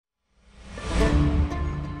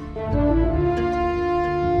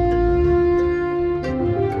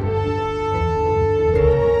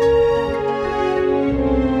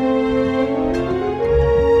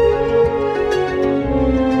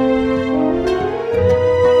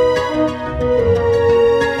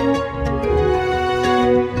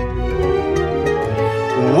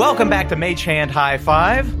Welcome back to Mage Hand High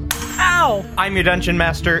Five. Ow! I'm your Dungeon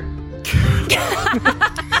Master. Did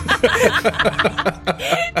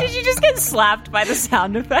you just get slapped by the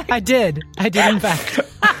sound effect? I did in fact.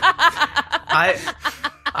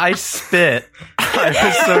 I spit. I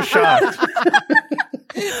was so shocked.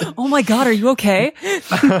 Oh my god, are you okay?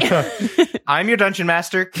 I'm your Dungeon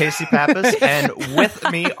Master, Casey Pappas, and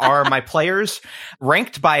with me are my players,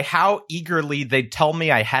 ranked by how eagerly they'd tell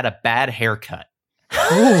me I had a bad haircut.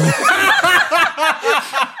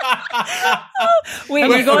 Wait,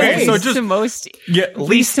 you're going okay, so least just- to most, Yeah,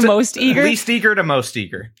 least to most eager? Least eager to most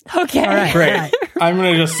eager. Okay. All right. great. I'm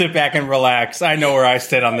going to just sit back and relax. I know where I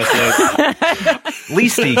sit on this list.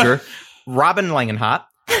 Least eager, Robin Langenhop.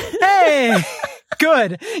 Hey!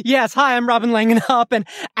 Good. Yes, hi, I'm Robin Langenhop, and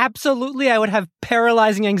absolutely I would have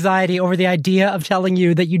paralyzing anxiety over the idea of telling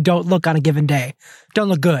you that you don't look on a given day. Don't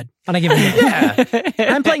look good on a given day.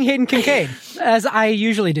 Yeah, I'm playing Hayden Kincaid, as I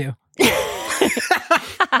usually do.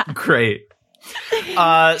 great.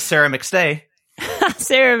 Sarah McStay.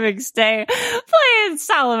 Sarah McStay playing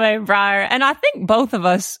Salome Breyer, and I think both of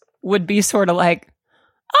us would be sort of like,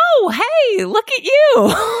 oh, hey, look at you.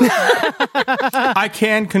 I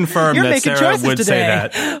can confirm You're that making Sarah choices would say today.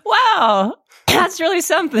 that. Wow, that's really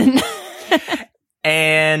something.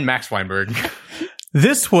 And Max Weinberg.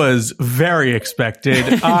 This was very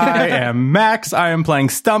expected. I am Max. I am playing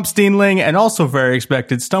Stump Steenling, and also very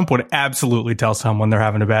expected. Stump would absolutely tell someone they're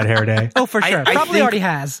having a bad hair day. Oh, for sure. I Probably think- already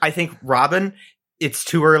has. I think, Robin, it's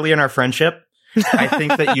too early in our friendship. I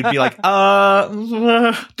think that you'd be like,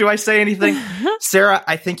 do I say anything? Sarah,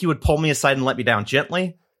 I think you would pull me aside and let me down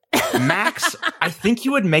gently. Max, I think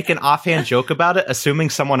you would make an offhand joke about it, assuming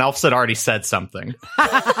someone else had already said something.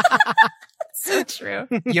 So true.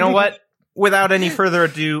 You know what? Without any further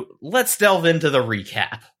ado, let's delve into the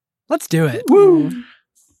recap. Let's do it.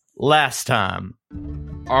 Last time,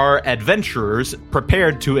 our adventurers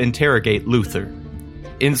prepared to interrogate Luther.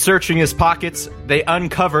 In searching his pockets, they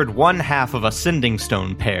uncovered one half of a sending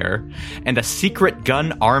stone pair and a secret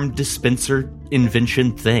gun-armed dispenser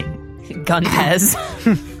invention thing. Gun Pez.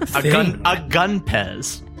 A gun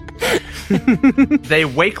pez. They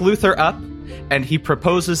wake Luther up, and he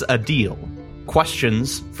proposes a deal.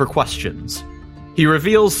 Questions for questions. He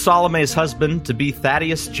reveals Salome's husband to be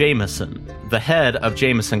Thaddeus Jameson, the head of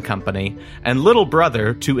Jameson Company, and little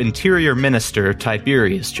brother to Interior Minister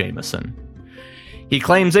Tiberius Jameson. He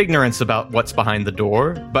claims ignorance about what's behind the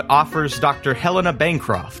door, but offers Dr. Helena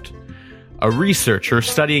Bancroft, a researcher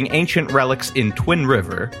studying ancient relics in Twin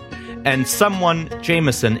River, and someone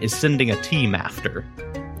Jameson is sending a team after.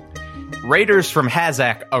 Raiders from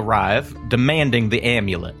Hazak arrive, demanding the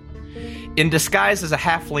amulet. In disguise as a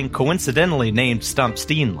halfling coincidentally named Stump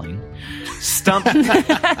Steenling, Stump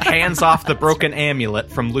hands off the broken amulet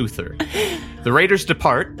from Luther. The raiders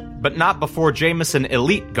depart, but not before Jameson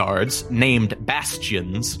elite guards, named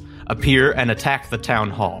Bastions, appear and attack the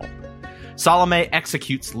town hall. Salome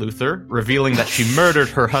executes Luther, revealing that she murdered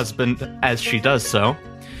her husband as she does so,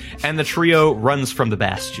 and the trio runs from the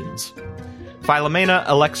Bastions. Philomena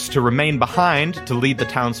elects to remain behind to lead the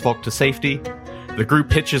townsfolk to safety. The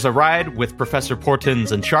group hitches a ride with Professor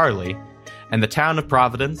Portents and Charlie, and the town of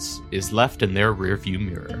Providence is left in their rearview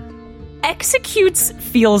mirror. Executes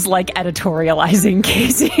feels like editorializing,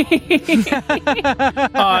 Casey.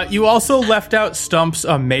 You also left out Stump's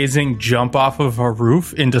amazing jump off of a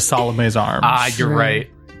roof into Salome's arms. You're right.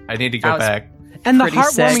 I need to go That was- back. And the Pretty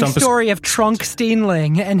sick. heartwarming Stump is- story of Trunk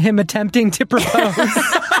Steenling and him attempting to propose.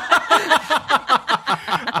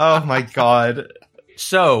 Oh my god.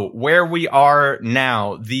 So, where we are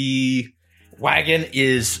now, the wagon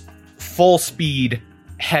is full speed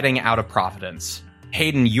heading out of Providence.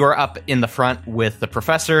 Hayden, you're up in the front with the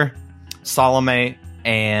professor. Salome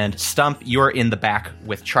and Stump, you're in the back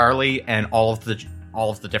with Charlie and all of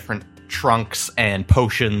the different trunks and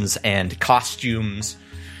potions and costumes.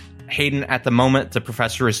 Hayden, at the moment, the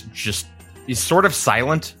professor is sort of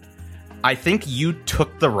silent. I think you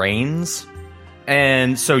took the reins,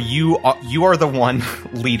 and so you are the one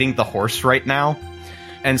leading the horse right now.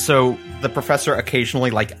 And so the professor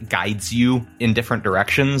occasionally guides you in different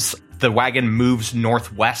directions. The wagon moves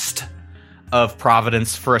northwest of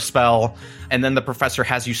Providence for a spell, and then the professor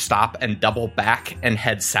has you stop and double back and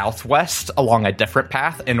head southwest along a different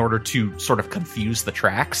path in order to sort of confuse the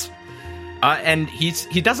tracks. And he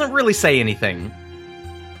doesn't really say anything.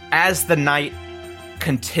 As the night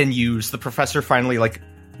continues, the professor finally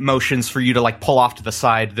motions for you to pull off to the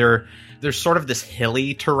side. There's sort of this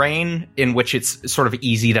hilly terrain in which it's sort of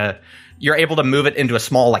easy to, you're able to move it into a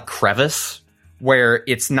small crevice where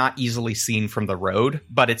it's not easily seen from the road,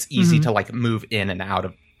 but it's easy to move in and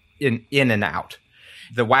out.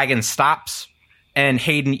 The wagon stops, and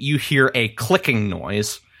Hayden, you hear a clicking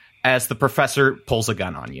noise as the professor pulls a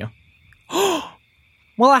gun on you.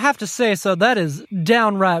 Well, I have to say, so that is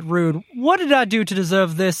downright rude. What did I do to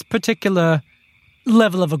deserve this particular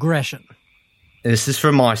level of aggression? This is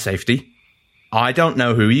for my safety. I don't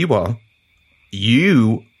know who you are.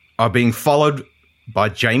 You are being followed by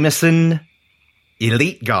Jameson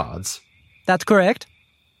elite guards. That's correct.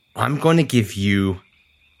 I'm going to give you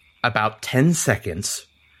about 10 seconds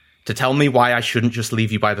to tell me why I shouldn't just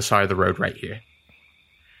leave you by the side of the road right here.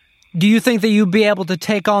 Do you think that you'd be able to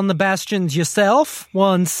take on the bastions yourself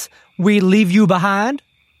once we leave you behind?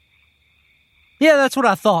 Yeah, that's what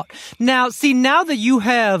I thought. Now, see, now that you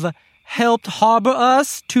have helped harbor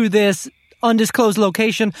us to this undisclosed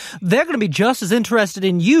location, they're going to be just as interested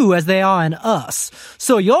in you as they are in us.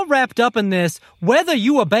 So you're wrapped up in this, whether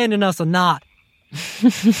you abandon us or not.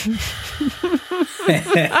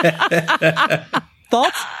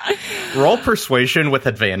 Thoughts? Roll persuasion with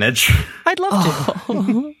advantage. I'd love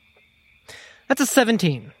to. That's a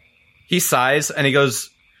 17. He sighs and he goes,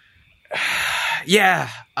 yeah,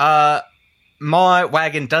 my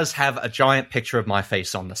wagon does have a giant picture of my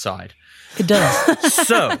face on the side. It does.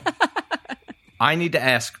 So, I need to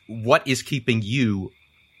ask, what is keeping you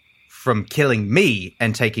from killing me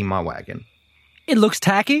and taking my wagon? It looks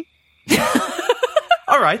tacky.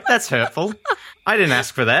 All right, that's hurtful. I didn't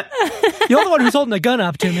ask for that. You're the one who's holding the gun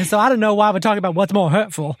up to me, so I don't know why we're talking about what's more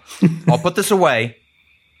hurtful. I'll put this away.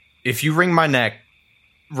 If you wring my neck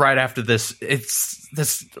right after this,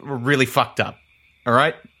 this really fucked up. All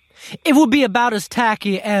right? It will be about as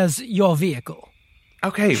tacky as your vehicle.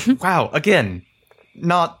 Okay, wow. Again,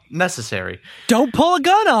 not necessary. Don't pull a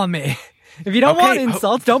gun on me. If you don't want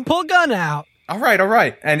insults, don't pull a gun out. All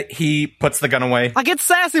right. And he puts the gun away. I get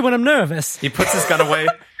sassy when I'm nervous. He puts his gun away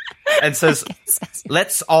and says,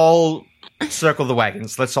 let's all circle the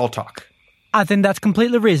wagons. Let's all talk. I think that's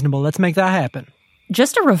completely reasonable. Let's make that happen.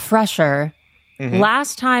 Just a refresher. Mm-hmm.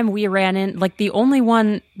 Last time we ran in, like, the only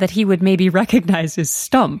one that he would maybe recognize is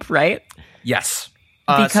Stump, right? Yes.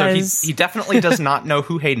 Because so he definitely does not know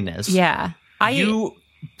who Hayden is. Yeah. You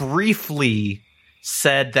briefly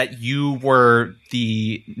said that you were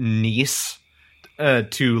the niece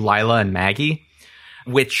to Lila and Maggie,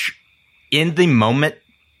 which in the moment,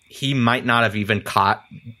 he might not have even caught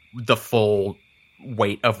the full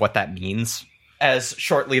weight of what that means. As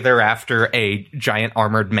shortly thereafter, a giant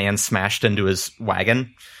armored man smashed into his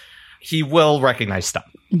wagon. He will recognize Stump.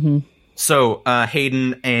 Mm-hmm. So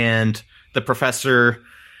Hayden and the professor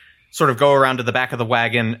sort of go around to the back of the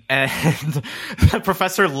wagon, and the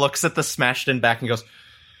professor looks at the smashed-in back and goes,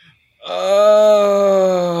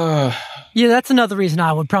 Yeah, that's another reason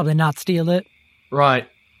I would probably not steal it. Right.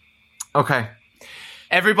 Okay.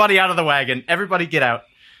 Everybody out of the wagon. Everybody get out.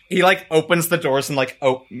 He, opens the doors and,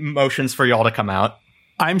 motions for y'all to come out.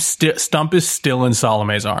 Stump is still in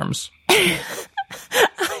Salome's arms.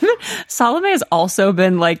 Salome has also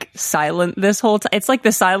been, silent this whole time. It's like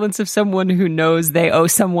the silence of someone who knows they owe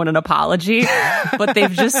someone an apology, but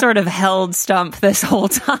they've just sort of held Stump this whole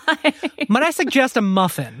time. Might I suggest a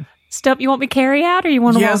muffin? Stump, you want me to carry out or you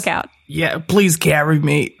want to walk out? Yeah, please carry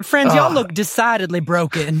me. Friends, y'all look decidedly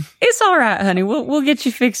broken. It's all right, honey. We'll get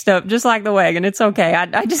you fixed up just like the wagon. It's okay.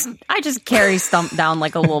 I just carry Stump down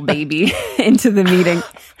like a little baby into the meeting.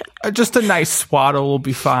 Just a nice swaddle will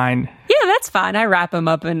be fine. Yeah, that's fine. I wrap him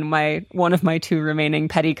up in one of my 2 remaining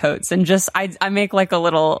petticoats and just I make like a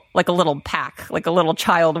little pack, like a little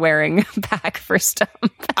child wearing pack for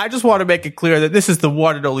Stump. I just want to make it clear that this is the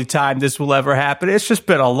one and only time this will ever happen. It's just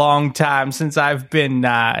been a long time since I've been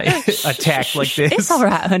attacked like this. It's all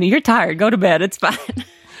right, honey. You're tired. Go to bed. It's fine.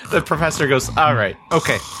 The professor goes, all right,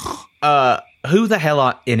 okay. Who the hell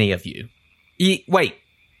are any of you? Wait,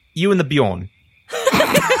 you and the Bjorn.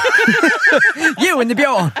 You and the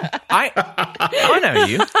Bjorn. I know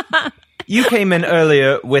you. You came in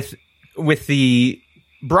earlier with the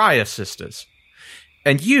Breyer sisters,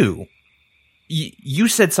 and you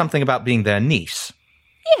said something about being their niece.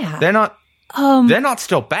 Yeah, they're not. They're not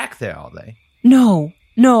still back there, are they? No,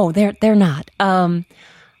 they're not. There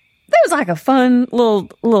was like a fun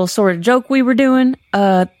little sort of joke we were doing.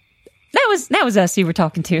 That was us you were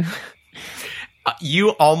talking to. You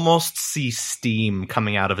almost see steam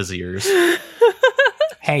coming out of his ears.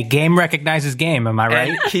 Hey, game recognizes game, am I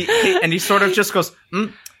right? And he sort of just goes,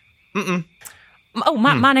 Oh,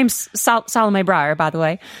 my name's Salome Breyer, by the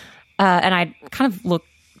way. And I kind of look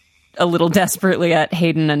a little desperately at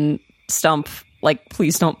Hayden and Stump, like,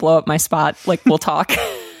 please don't blow up my spot. Like, we'll talk.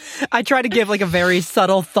 I try to give a very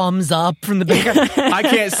subtle thumbs up from the back. I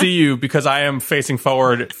can't see you because I am facing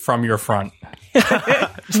forward from your front.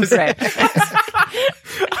 Right.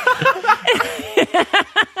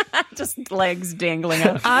 Just legs dangling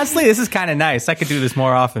up. Honestly, this is kind of nice. I could do this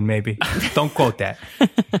more often, maybe. Don't quote that.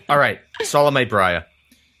 All right, Salome Briar.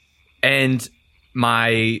 And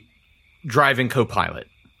my driving co-pilot.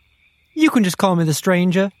 You can just call me the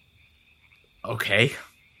stranger. Okay.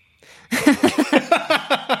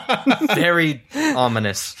 Very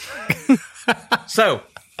ominous. So,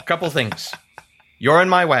 a couple things. You're in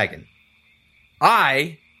my wagon.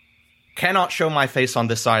 I cannot show my face on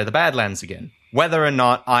this side of the Badlands again. Whether or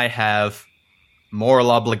not I have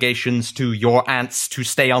moral obligations to your aunts to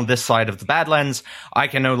stay on this side of the Badlands, I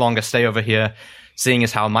can no longer stay over here, seeing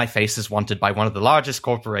as how my face is wanted by one of the largest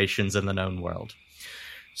corporations in the known world.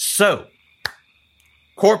 So,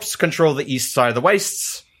 Corps control the east side of the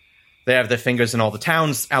wastes. They have their fingers in all the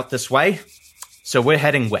towns out this way. So we're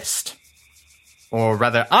heading west. Or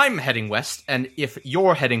rather, I'm heading west, and if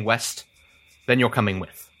you're heading west, then you're coming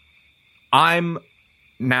with. I'm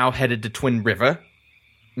now headed to Twin River,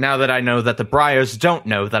 now that I know that the Briars don't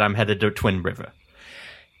know that I'm headed to Twin River.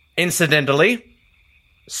 Incidentally,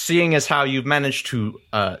 seeing as how you've managed to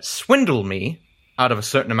swindle me out of a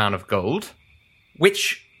certain amount of gold,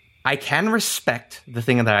 which I can respect, the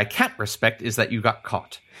thing that I can't respect is that you got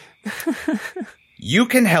caught. You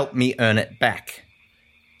can help me earn it back.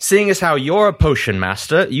 Seeing as how you're a potion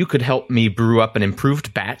master, you could help me brew up an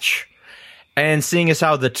improved batch. And seeing as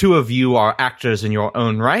how the two of you are actors in your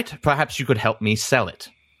own right, perhaps you could help me sell it.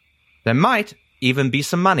 There might even be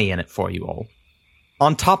some money in it for you all.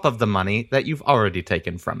 On top of the money that you've already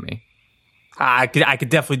taken from me. I could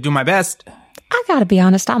definitely do my best. I gotta be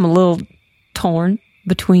honest, I'm a little torn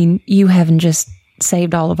between you having just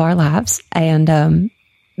saved all of our lives and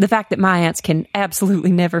the fact that my aunts can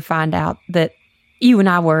absolutely never find out that you and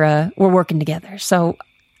I were working together. So,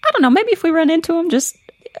 I don't know, maybe if we run into them, just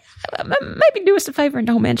maybe do us a favor and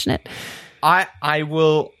don't mention it. I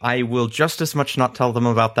will just as much not tell them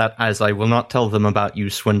about that as I will not tell them about you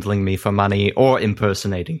swindling me for money or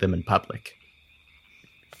impersonating them in public.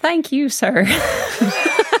 Thank you, sir.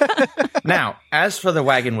 Now, as for the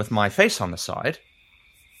wagon with my face on the side,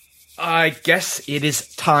 I guess it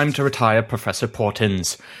is time to retire Professor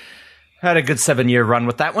Portents. Had a good 7-year run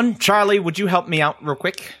with that one. Charlie, would you help me out real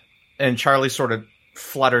quick? And Charlie sort of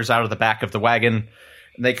flutters out of the back of the wagon.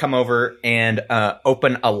 They come over and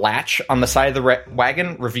open a latch on the side of the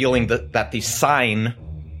wagon, revealing that the sign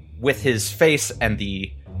with his face and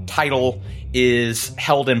the title is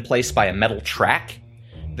held in place by a metal track.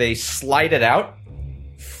 They slide it out,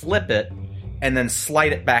 flip it, and then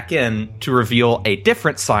slide it back in to reveal a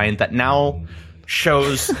different sign that now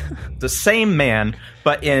shows the same man,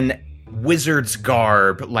 but in wizard's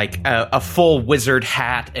garb, like a full wizard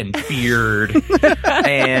hat and beard,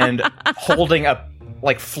 and holding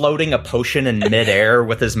floating a potion in midair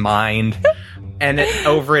with his mind. And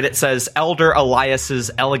over it says, Elder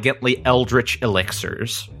Elias's Elegantly Eldritch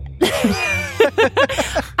Elixirs.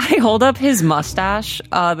 I hold up his mustache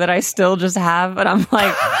that I still just have, and I'm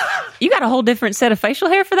like, you got a whole different set of facial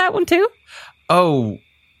hair for that one, too? Oh,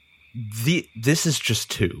 this is just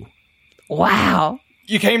 2. Wow.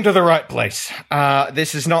 You came to the right place.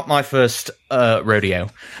 This is not my first rodeo.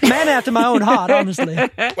 Man after my own heart, honestly.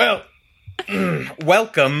 Well,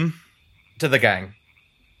 welcome to the gang.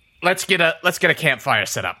 Let's get a campfire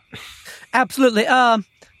set up. Absolutely.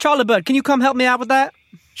 Charlie Bird, can you come help me out with that?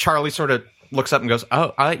 Charlie sort of looks up and goes,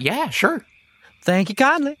 "Oh, yeah, sure." Thank you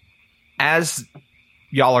kindly. As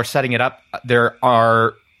y'all are setting it up, there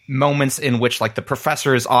are moments in which, like, the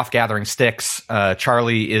professor is off gathering sticks.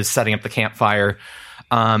 Charlie is setting up the campfire.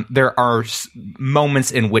 There are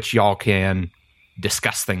moments in which y'all can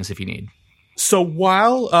discuss things if you need. So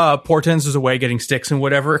while Portents is away getting sticks and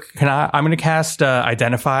whatever, I'm going to cast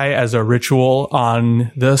Identify as a ritual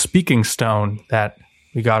on the speaking stone that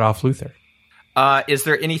we got off Luther. Is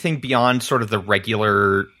there anything beyond sort of the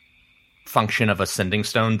regular function of a sending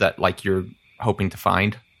stone that, like, you're hoping to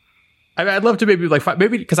find? I'd love to maybe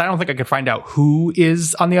because I don't think I could find out who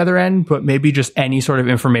is on the other end, but maybe just any sort of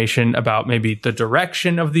information about maybe the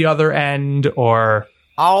direction of the other end, or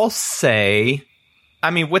I'll say,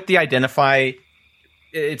 I mean, with the Identify,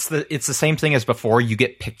 it's the same thing as before. You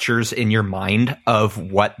get pictures in your mind of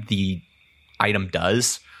what the item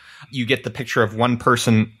does. You get the picture of one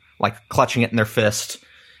person, like, clutching it in their fist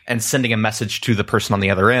and sending a message to the person on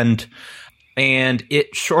the other end. And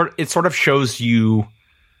it sort of shows you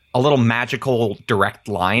a little magical direct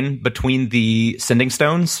line between the sending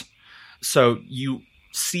stones. So you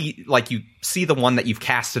see the one that you've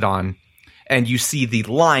cast it on, and you see the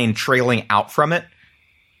line trailing out from it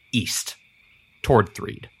east toward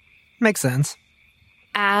Threed. Makes sense.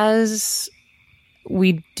 As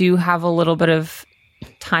we do have a little bit of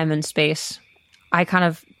time and space, I kind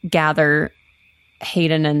of gather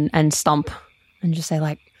Hayden and Stump and just say,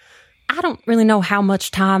 like, I don't really know how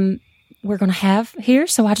much time we're going to have here,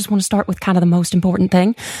 so I just want to start with kind of the most important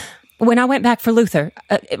thing. When I went back for Luther,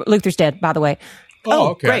 Luther's dead, by the way. Oh,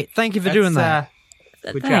 okay. Great. Thank you for doing that.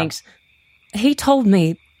 Thanks. He told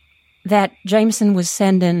me that Jameson was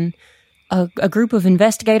sending a group of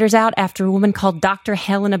investigators out after a woman called Dr.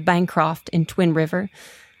 Helena Bancroft in Twin River.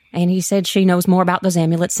 And he said she knows more about those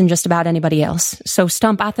amulets than just about anybody else. So,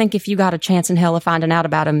 Stump, I think if you got a chance in hell of finding out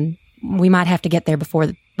about him, we might have to get there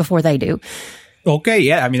before they do. Okay,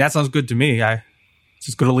 yeah. I mean, that sounds good to me. It's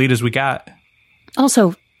as good a lead as we got.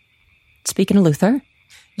 Also, speaking of Luther.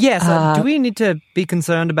 Yes, do we need to be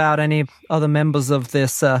concerned about any other members of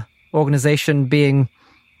this organization being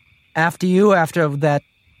after you after that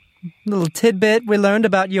little tidbit we learned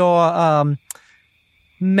about your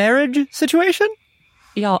marriage situation?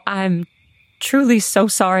 Y'all, I'm truly so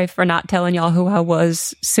sorry for not telling y'all who I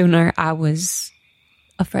was sooner. I was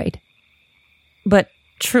afraid. But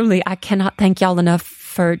truly, I cannot thank y'all enough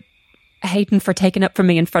for Hayden for taking up for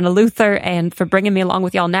me in front of Luther and for bringing me along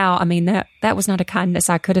with y'all now. I mean, that was not a kindness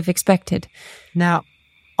I could have expected. Now,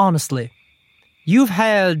 honestly, you've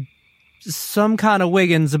had some kind of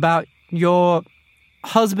wiggins about your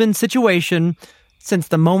husband's situation since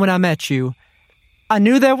the moment I met you. I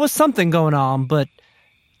knew there was something going on, but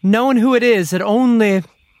knowing who it is, it only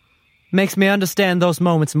makes me understand those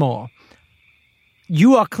moments more.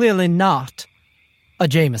 You are clearly not a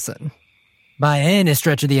Jameson, by any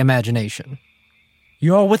stretch of the imagination.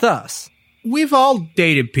 You're with us. We've all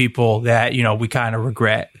dated people that, we kind of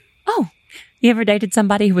regret. Oh, you ever dated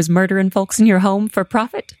somebody who was murdering folks in your home for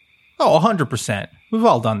profit? Oh, 100%. We've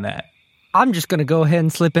all done that. I'm just going to go ahead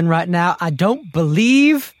and slip in right now. I don't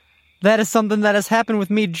believe that is something that has happened with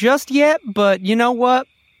me just yet, but you know what?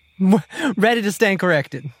 Ready to stand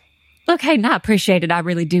corrected. Look, Hayden, I appreciate it. I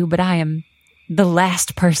really do, but I am the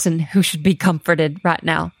last person who should be comforted right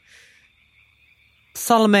now.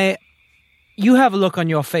 Salome, you have a look on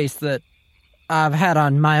your face that I've had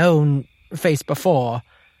on my own face before.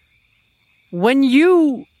 When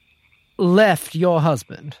you left your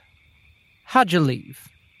husband, how'd you leave?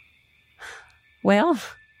 Well,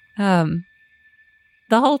 the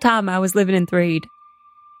whole time I was living in Threed,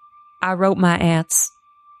 I wrote my aunts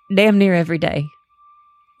damn near every day.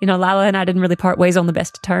 Lila and I didn't really part ways on the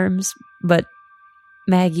best of terms, but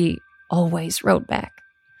Maggie always wrote back.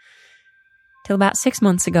 Till about 6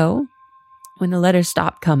 months ago, when the letters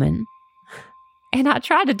stopped coming. And I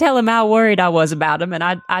tried to tell him how worried I was about him, and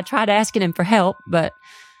I tried asking him for help, but,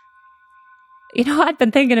 I'd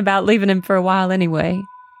been thinking about leaving him for a while anyway.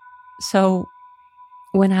 So,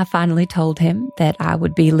 when I finally told him that I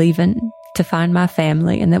would be leaving to find my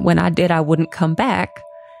family, and that when I did, I wouldn't come back,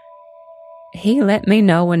 he let me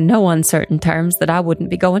know in no uncertain terms that I wouldn't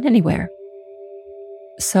be going anywhere.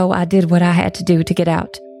 So I did what I had to do to get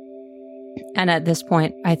out. And at this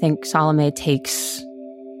point, I think Salome takes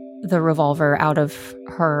the revolver out of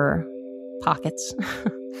her pockets.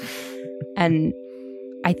 And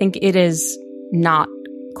I think it is not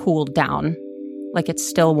cooled down. Like, it's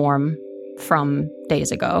still warm from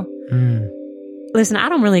days ago. Listen, I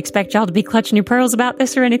don't really expect y'all to be clutching your pearls about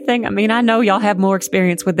this or anything. I mean, I know y'all have more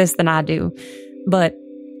experience with this than I do, but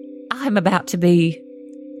I'm about to be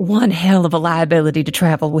one hell of a liability to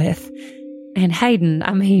travel with. And Hayden,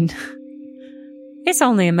 I mean, it's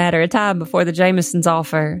only a matter of time before the Jamesons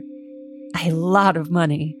offer a lot of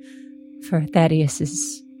money for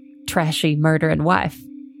Thaddeus's trashy murdering wife.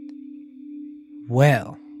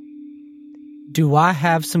 Well, do I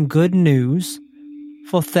have some good news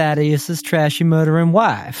for Thaddeus's trashy murdering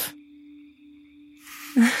wife?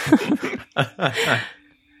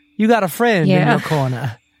 You got a friend in your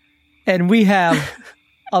corner, and we have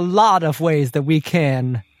a lot of ways that we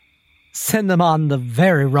can send them on the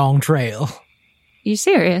very wrong trail. You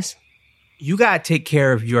serious? You gotta take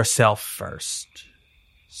care of yourself first.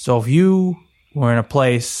 So if you were in a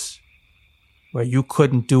place where you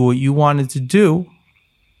couldn't do what you wanted to do,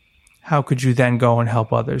 how could you then go and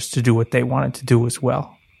help others to do what they wanted to do as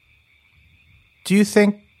well? Do you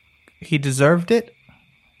think he deserved it?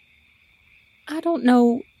 I don't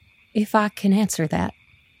know if I can answer that.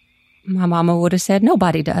 My mama would have said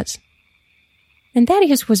nobody does. And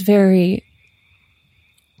Thaddeus was very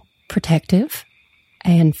protective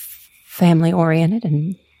and family-oriented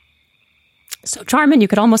and so charming you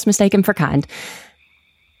could almost mistake him for kind.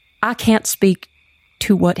 I can't speak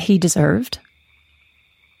to what he deserved,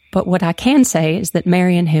 but what I can say is that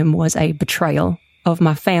marrying him was a betrayal of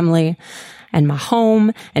my family and my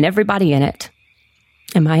home and everybody in it.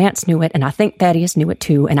 And my aunts knew it, and I think Thaddeus knew it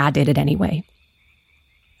too, and I did it anyway.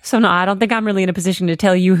 So no, I don't think I'm really in a position to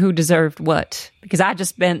tell you who deserved what, because I just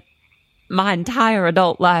spent my entire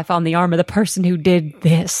adult life on the arm of the person who did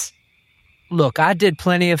this. Look, I did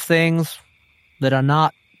plenty of things that are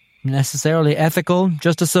not necessarily ethical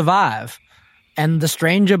just to survive. And the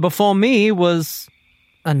stranger before me was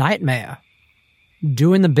a nightmare,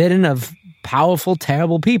 doing the bidding of powerful,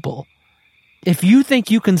 terrible people. If you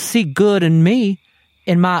think you can see good in me,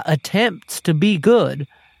 in my attempts to be good,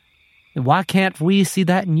 then why can't we see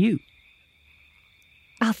that in you?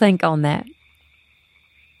 I'll think on that.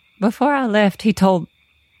 Before I left, he told...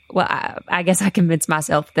 Well, I guess I convinced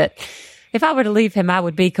myself that if I were to leave him, I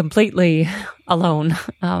would be completely alone.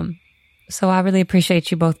 So I really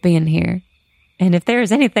appreciate you both being here. And if there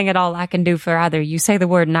is anything at all I can do for either, you say the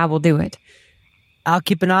word and I will do it. I'll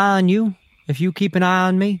keep an eye on you if you keep an eye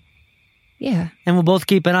on me. Yeah. And we'll both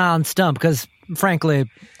keep an eye on Stump, because, frankly,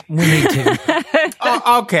 we need to.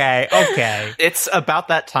 Okay. It's about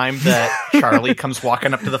that time that Charlie comes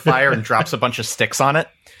walking up to the fire and drops a bunch of sticks on it.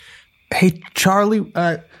 Hey, Charlie,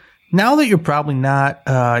 now that you're probably not,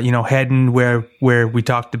 heading where we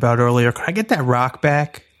talked about earlier, can I get that rock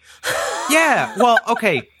back? Yeah, well,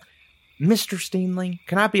 okay. Mr. Steenling,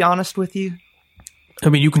 can I be honest with you? I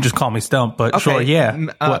mean, you can just call me Stump, but Okay, sure, yeah. Did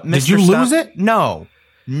Mr. you Stump, lose it? No,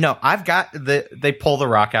 I've got they pull the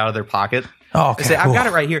rock out of their pocket. Oh, okay. They say, I've got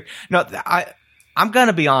it right here. No, I'm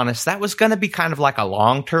gonna be honest. That was gonna be kind of like a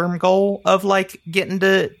long-term goal of like getting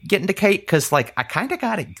to Kate, because like I kind of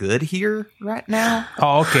got it good here right now.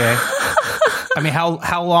 Oh, okay. I mean,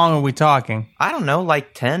 how long are we talking? I don't know,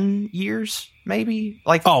 like 10 years, maybe.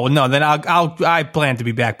 Like, oh no, then I plan to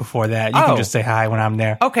be back before that. You can just say hi when I'm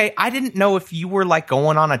there. Okay, I didn't know if you were like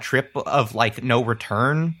going on a trip of like no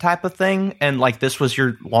return type of thing, and like this was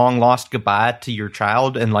your long lost goodbye to your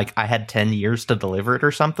child, and like I had 10 years to deliver it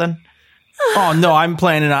or something. Oh no, I'm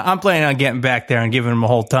planning on getting back there and giving him a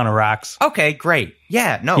whole ton of rocks. Okay, great.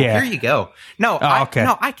 Yeah, here you go. No, okay.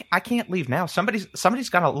 I can't leave now. Somebody's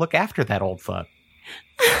got to look after that old fuck.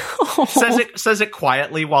 Says it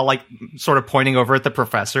quietly while like sort of pointing over at the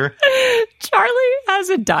professor. Charlie has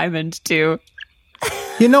a diamond too.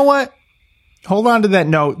 You know what? Hold on to that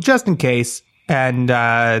note just in case. And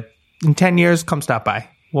in 10 years, come stop by.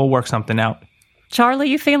 We'll work something out. Charlie,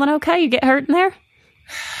 you feeling okay? You get hurt in there?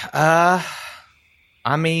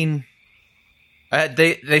 I mean,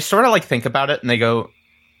 they sort of like think about it and they go,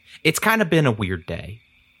 it's kind of been a weird day.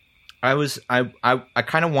 I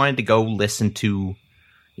kind of wanted to go listen to,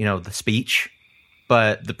 the speech,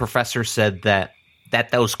 but the professor said that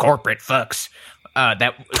those corporate fucks,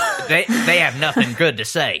 that they have nothing good to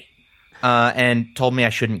say, and told me I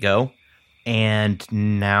shouldn't go. And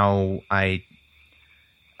now I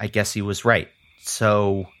guess he was right.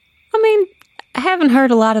 So, I mean, I haven't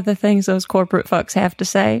heard a lot of the things those corporate fucks have to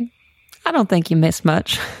say. I don't think you missed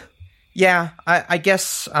much. Yeah, I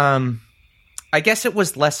guess it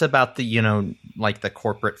was less about the, like the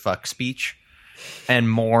corporate fuck speech and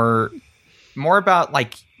more about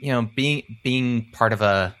like, being part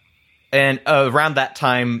of and around that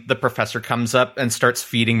time, the professor comes up and starts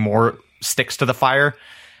feeding more sticks to the fire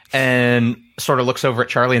and sort of looks over at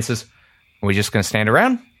Charlie and says, are we just going to stand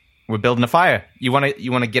around? We're building a fire. You want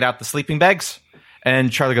to get out the sleeping bags?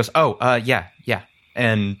 And Charlie goes, yeah.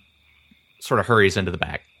 And sort of hurries into the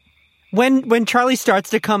back. When Charlie starts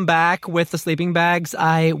to come back with the sleeping bags,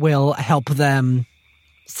 I will help them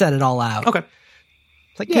set it all out. Okay.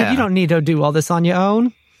 It's like, yeah, you don't need to do all this on your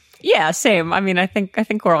own. Yeah, same. I mean, I think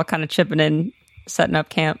we're all kind of chipping in, setting up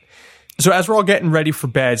camp. So as we're all getting ready for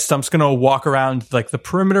bed, Stump's going to walk around like the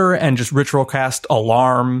perimeter and just ritual cast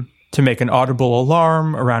alarm to make an audible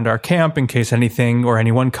alarm around our camp in case anything or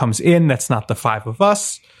anyone comes in that's not the five of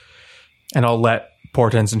us. And I'll let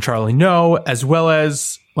Portents and Charlie know, as well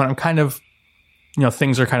as when I'm kind of,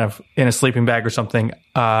 things are kind of in a sleeping bag or something,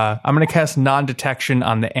 I'm going to cast non-detection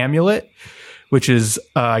on the amulet, which is,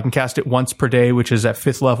 I can cast it once per day, which is at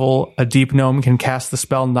 5th level. A deep gnome can cast the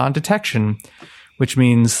spell non-detection, which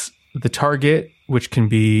means the target, which can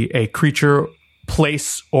be a creature,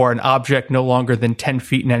 place, or an object no longer than 10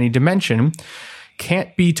 feet in any dimension,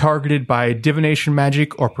 can't be targeted by divination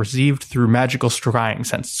magic or perceived through magical scrying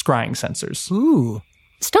sensors. Ooh.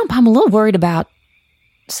 Stump, I'm a little worried about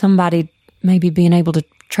somebody maybe being able to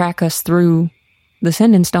track us through the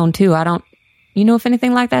Sending Stone too. You know if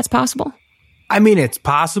anything like that's possible? I mean, it's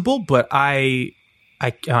possible, but I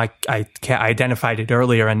identified it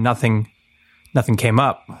earlier and nothing came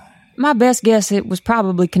up. My best guess, it was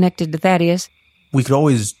probably connected to Thaddeus. We could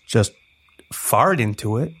always just fart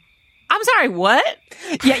into it. I I'm sorry, what?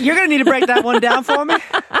 Yeah, you're going to need to break that one down for me.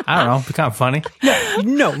 I don't know. It'd be kind of funny.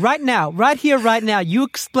 No, right now, right here, right now, you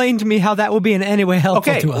explain to me how that would be in any way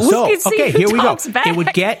helpful to us. We can see who here we go. talks back. It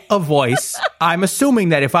would get a voice. I'm assuming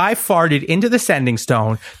that if I farted into the sending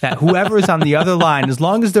stone, that whoever is on the other line, as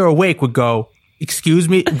long as they're awake, would go, "Excuse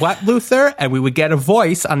me, what, Luther?" And we would get a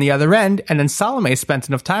voice on the other end. And then Salome spent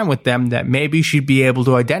enough time with them that maybe she'd be able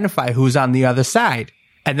to identify who's on the other side.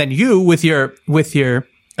 And then you, with your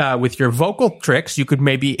vocal tricks, you could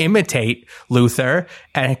maybe imitate Luther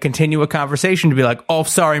and continue a conversation to be like, "Oh,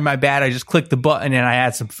 sorry, my bad. I just clicked the button and I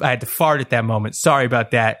had to fart at that moment. Sorry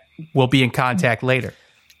about that. We'll be in contact later."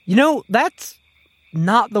 You know, that's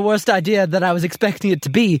not the worst idea that I was expecting it to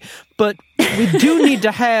be, but we do need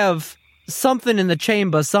to have something in the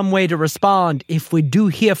chamber, some way to respond if we do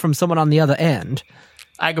hear from someone on the other end.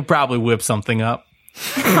 I could probably whip something up.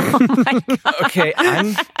 Okay,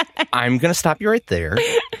 I'm going to stop you right there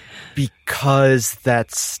because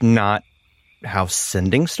that's not how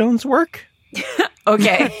sending stones work.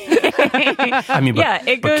 Okay. I mean, but, yeah,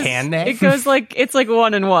 it but goes. can they? It goes like it's like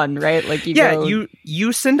 1 and 1, right? Like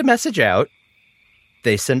you send a message out,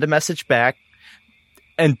 they send a message back,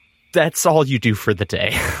 and that's all you do for the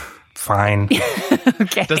day. Fine.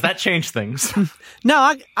 Okay. Does that change things?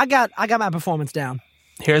 No, I got my performance down.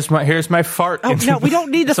 Here's my fart. Oh, no, we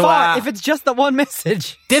don't need the So, fart if it's just the one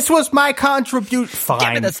message. This was my contribution. Fine.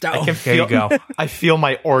 Give me the stone. Here you go. I feel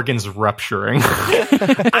my organs rupturing.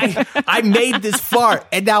 I made this fart,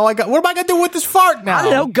 and now what am I gonna do with this fart now? I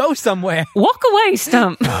don't know, go somewhere. Walk away,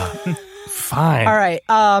 Stump. Fine. All right.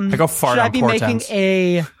 I go fart should I on be Portents. making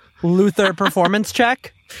a Luther performance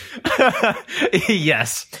check?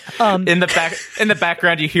 Yes. In the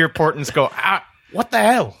background, you hear Portents go, "Ah, what the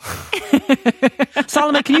hell?"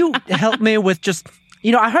 Solomon, can you help me with just,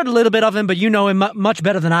 I heard a little bit of him, but you know him much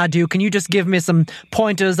better than I do. Can you just give me some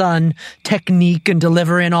pointers on technique and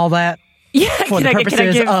delivery and all that? Yeah, For the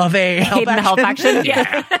purposes of a help action?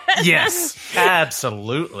 Yeah. Yes,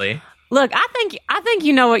 absolutely. Look, I think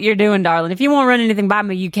you know what you're doing, darling. If you won't run anything by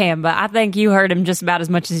me, you can. But I think you heard him just about as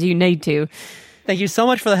much as you need to. Thank you so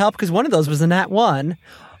much for the help, because one of those was a nat 1.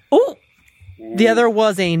 Oh, The other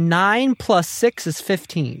was a 9 plus 6 is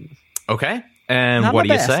 15. Okay, and Not what my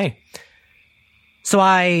do you best. say? So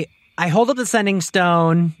I hold up the sending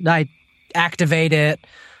stone, I activate it,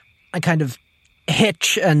 I kind of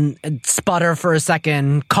hitch and sputter for a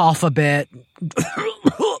second, cough a bit,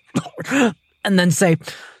 and then say,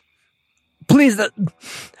 "Please,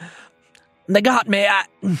 they got me.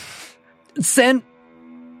 Send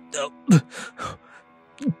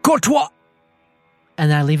Courtois."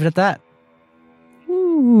 And I leave it at that.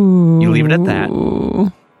 You leave it at that.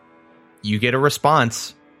 You get a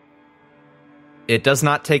response. It does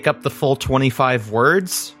not take up the full 25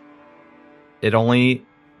 words. It only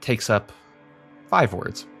takes up 5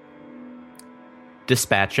 words.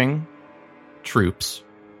 Dispatching troops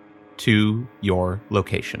to your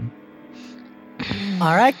location.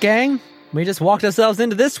 All right, gang. We just walked ourselves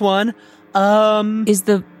into this one. Is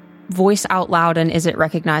the voice out loud and is it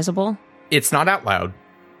recognizable? It's not out loud.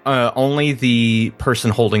 Only the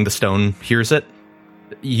person holding the stone hears it.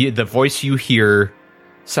 The voice you hear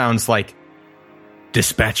sounds like,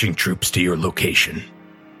 "Dispatching troops to your location."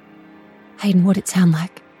 Hayden, what'd it sound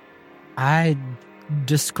like? I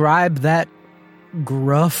describe that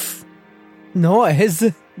gruff noise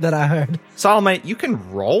that I heard. Salome, you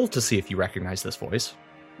can roll to see if you recognize this voice.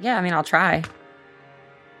 Yeah, I mean, I'll try.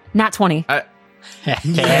 Nat 20.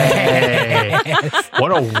 Yay.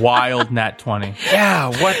 What a wild nat 20. Yeah,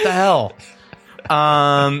 what the hell?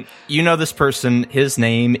 You know this person. His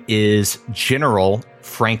name is General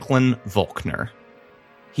Franklin Volkner.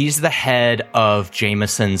 He's the head of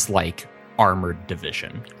Jameson's, armored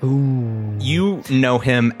division. Ooh. You know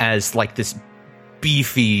him as, this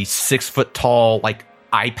beefy, 6-foot-tall,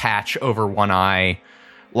 eye patch over one eye.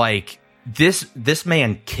 This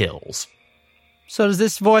man kills. So does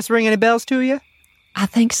this voice ring any bells to you? I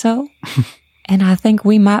think so. And I think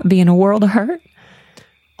we might be in a world of hurt.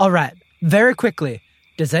 All right. Very quickly,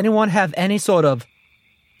 does anyone have any sort of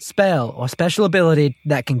spell or special ability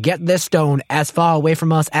that can get this stone as far away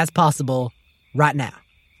from us as possible right now?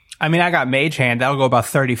 I mean, I got Mage Hand. That'll go about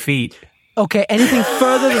 30 feet. Okay, anything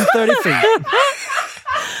further than 30 feet.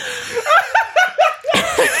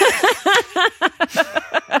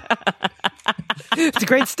 It's a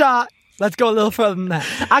great start. Let's go a little further than that.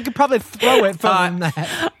 I could probably throw it further than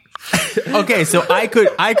that. Okay, so I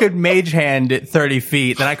could Mage Hand it 30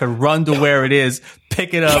 feet, then I could run to where it is,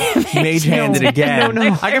 pick it up, Mage Hand it again.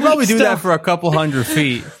 No. I could probably do that for a couple hundred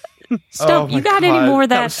feet. Stump, you got any more of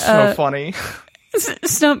that? That was so funny.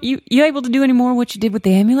 Stump, you able to do any more what you did with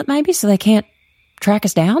the amulet, maybe, so they can't track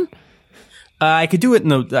us down? I could do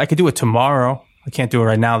it. I could do it tomorrow. I can't do it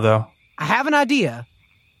right now, though. I have an idea,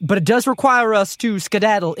 but it does require us to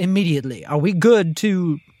skedaddle immediately. Are we good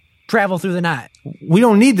to travel through the night? We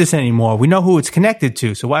don't need this anymore. We know who it's connected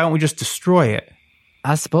to, so why don't we just destroy it?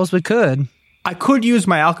 I suppose we could. I could use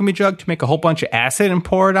my alchemy jug to make a whole bunch of acid and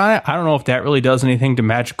pour it on it. I don't know if that really does anything to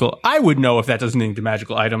magical. I would know if that does anything to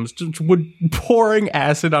magical items. Would pouring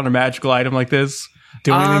acid on a magical item like this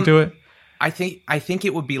do anything to it? I think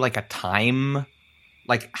it would be like a time,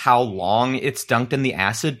 like how long it's dunked in the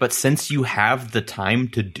acid. But since you have the time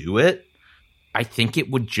to do it, I think it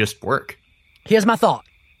would just work. Here's my thought.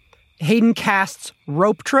 Hayden casts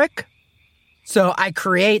rope trick. So I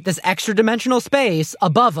create this extra dimensional space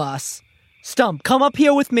above us. Stump, come up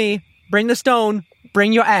here with me. Bring the stone.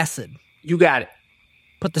 Bring your acid. You got it.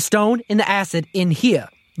 Put the stone and the acid in here.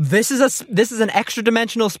 This is an extra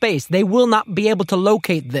dimensional space. They will not be able to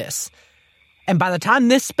locate this. And by the time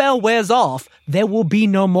this spell wears off, there will be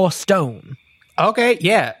no more stone. Okay,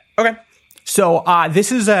 yeah. Okay. So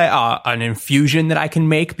this is an infusion that I can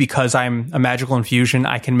make because I'm a magical infusion.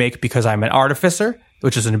 I can make because I'm an artificer,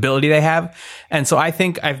 which is an ability they have. And so I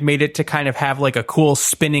think I've made it to kind of have like a cool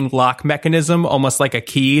spinning lock mechanism, almost like a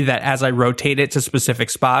key that as I rotate it to specific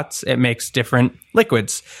spots, it makes different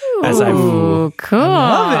liquids. Ooh, cool.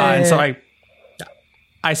 Love it. And so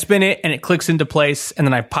I spin it and it clicks into place, and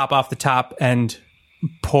then I pop off the top and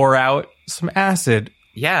pour out some acid.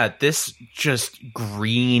 Yeah, this just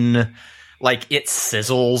green, like it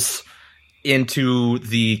sizzles into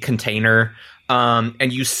the container,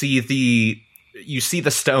 and you see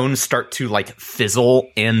the stones start to like fizzle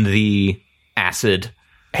in the acid.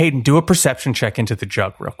 Hayden, do a perception check into the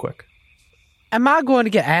jug real quick. Am I going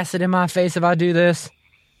to get acid in my face if I do this?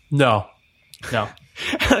 No.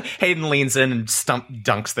 Hayden leans in and Stump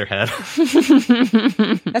dunks their head.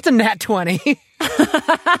 That's a nat 20.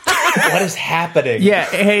 What is happening? Yeah,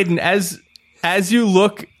 Hayden, as you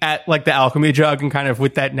look at like the alchemy jug and kind of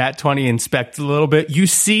with that nat 20 inspect a little bit, you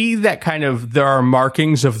see that kind of there are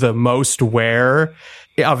markings of the most wear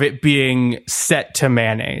of it being set to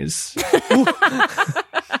mayonnaise.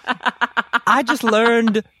 I just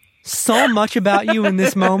learned so much about you in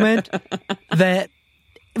this moment that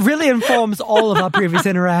really informs all of our previous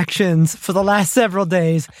interactions for the last several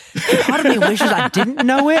days. Part of me wishes I didn't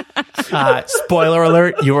know it. Spoiler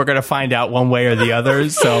alert, you were going to find out one way or the other,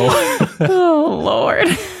 so... Oh, Lord.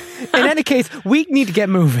 In any case, we need to get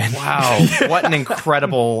moving. Wow, what an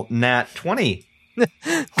incredible nat 20. Was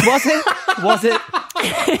it?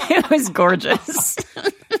 It was gorgeous.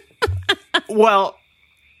 Well,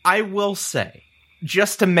 I will say,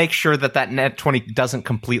 just to make sure that net 20 doesn't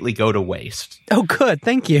completely go to waste. Oh, good.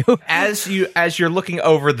 Thank you. As you're looking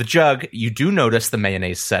over the jug, you do notice the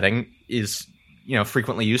mayonnaise setting is,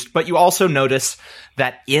 frequently used, but you also notice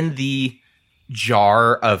that in the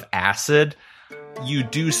jar of acid, you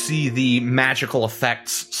do see the magical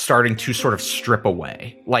effects starting to sort of strip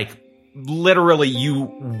away. Like, literally, you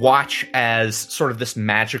watch as sort of this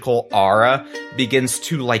magical aura begins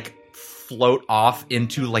to, like, float off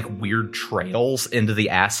into like weird trails into the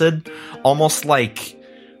acid, almost like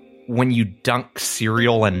when you dunk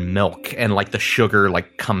cereal and milk and like the sugar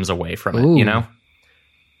like comes away from it,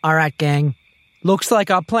 All right, gang. Looks like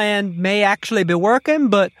our plan may actually be working,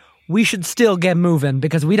 but we should still get moving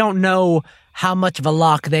because we don't know how much of a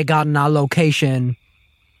lock they got in our location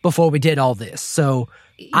before we did all this. So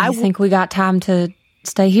I think we got time to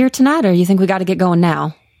stay here tonight, or you think we got to get going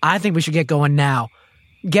now? I think we should get going now.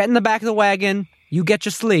 Get in the back of the wagon, you get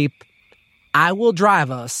your sleep, I will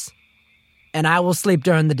drive us, and I will sleep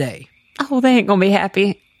during the day. Oh, they ain't gonna be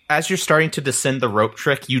happy. As you're starting to descend the rope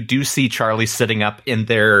trick, you do see Charlie sitting up in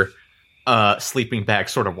their sleeping bag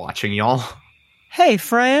sort of watching y'all. Hey,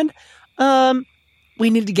 friend, we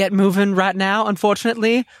need to get moving right now,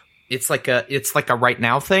 unfortunately. It's like a right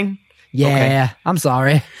now thing? Yeah, okay. I'm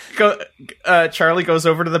sorry. Charlie goes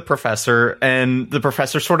over to the professor, and the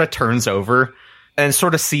professor sort of turns over and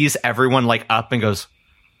sort of sees everyone like up and goes,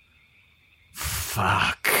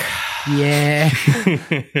 fuck. Yeah.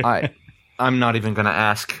 I'm not even going to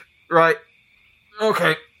ask. Right.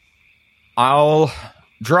 Okay. I'll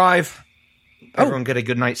drive. Everyone get a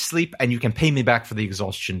good night's sleep, and you can pay me back for the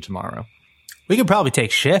exhaustion tomorrow. We could probably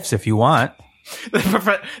take shifts if you want.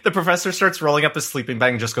 The professor starts rolling up his sleeping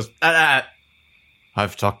bag and just goes,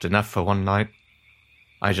 I've talked enough for one night.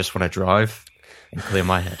 I just want to drive and clear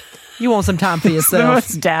my head. You want some time for yourself.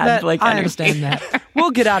 Dad, like I understand that. We'll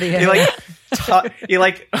get out of here. He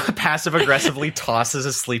passive aggressively tosses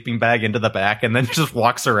his sleeping bag into the back and then just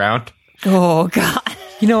walks around. Oh God.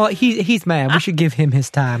 You know what? He's mad. We should give him his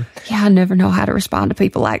time. Yeah, I never know how to respond to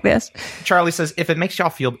people like this. Charlie says, if it makes y'all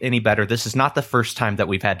feel any better, this is not the first time that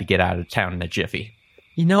we've had to get out of town in a jiffy.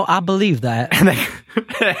 You know, I believe that.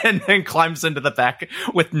 And then climbs into the back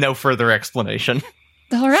with no further explanation.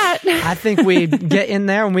 All right. I think we get in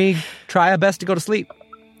there and we try our best to go to sleep.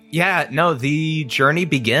 Yeah, no, the journey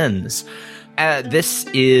begins. This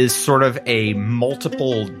is sort of a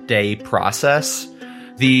multiple day process.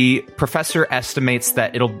 The professor estimates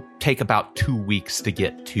that it'll take about 2 weeks to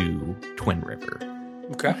get to Twin River.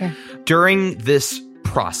 Okay. During this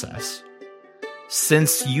process,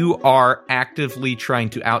 since you are actively trying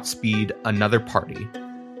to outspeed another party,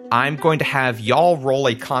 I'm going to have y'all roll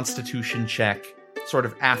a constitution check sort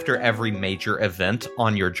of after every major event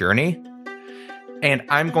on your journey. And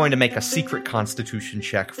I'm going to make a secret constitution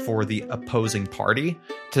check for the opposing party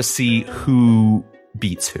to see who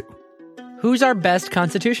beats who. Who's our best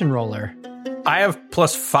constitution roller? I have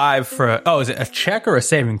 +5 for... is it a check or a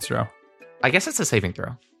saving throw? I guess it's a saving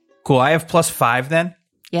throw. Cool, I have +5 then.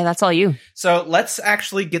 Yeah, that's all you. So let's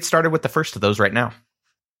actually get started with the first of those right now.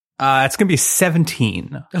 It's going to be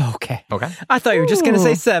 17. Okay. Okay. I thought you were just going to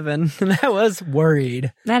say Ooh. 7, and I was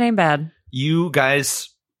worried. That ain't bad. You guys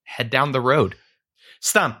head down the road.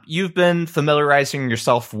 Stump, you've been familiarizing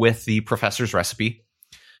yourself with the professor's recipe.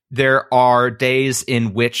 There are days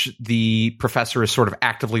in which the professor is sort of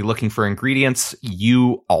actively looking for ingredients.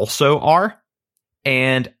 You also are.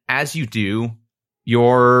 And as you do,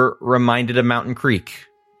 you're reminded of Mountain Creek,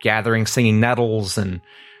 gathering singing nettles and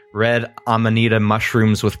red amanita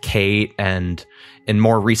mushrooms with Kate and, in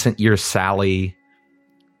more recent years, Sally.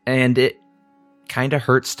 And it kind of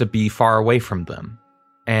hurts to be far away from them.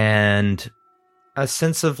 And a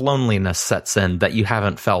sense of loneliness sets in that you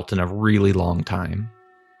haven't felt in a really long time.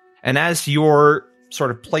 And as you're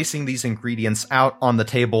sort of placing these ingredients out on the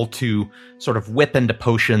table to sort of whip into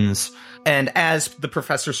potions, and as the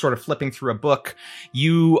professor's sort of flipping through a book,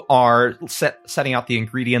 you are setting out the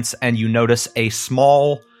ingredients, and you notice a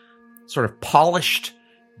small sort of polished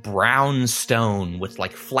brown stone with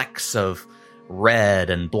like flecks of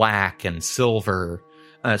red and black and silver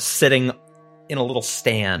sitting in a little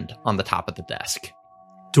stand on the top of the desk.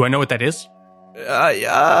 Do I know what that is?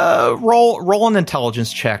 Roll an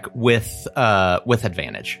intelligence check with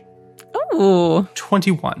advantage. Ooh.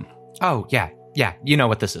 21. Oh, yeah, you know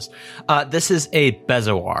what this is. This is a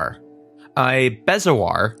bezoar. A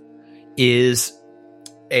bezoar is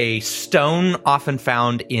a stone often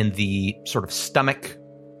found in the sort of stomach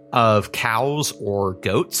of cows or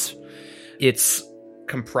goats. It's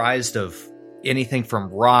comprised of anything from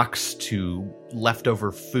rocks to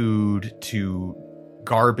leftover food to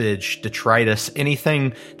garbage, detritus,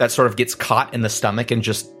 anything that sort of gets caught in the stomach and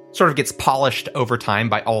just sort of gets polished over time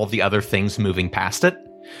by all of the other things moving past it.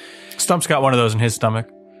 Stump's got one of those in his stomach.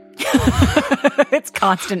 It's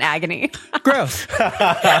constant agony. Gross.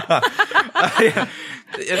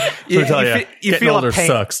 You feel older a pain.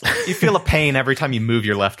 Sucks. You feel a pain every time you move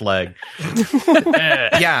your left leg.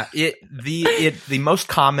 Yeah, the most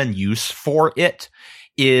common use for it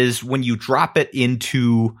is when you drop it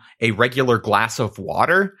into a regular glass of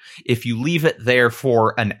water. If you leave it there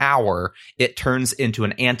for an hour, it turns into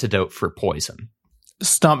an antidote for poison.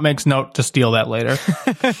 Stump makes note to steal that later.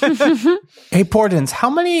 Hey, Portents, how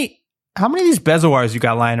many of these bezoars you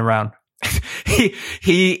got lying around?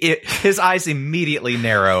 His eyes immediately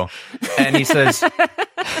narrow, and he says,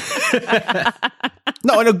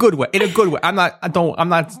 "No, in a good way. In a good way. I'm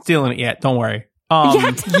not stealing it yet. Don't worry."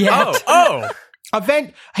 Yet.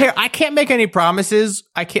 Event here. I can't make any promises.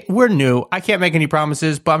 We're new. I can't make any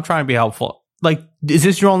promises, but I'm trying to be helpful. Like, is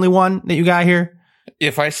this your only one that you got here?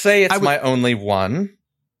 if I say it's my only one,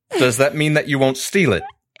 does that mean that you won't steal it?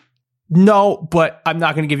 No, but I'm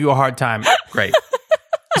not going to give you a hard time. Great.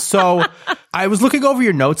 So I was looking over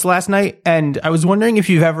your notes last night, and I was wondering if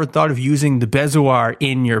you've ever thought of using the bezoar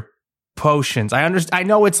in your potions. I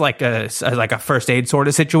know it's like a first aid sort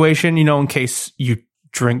of situation, you know, in case we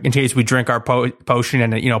drink our potion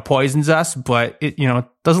and it, poisons us, but it,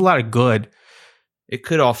 does a lot of good. It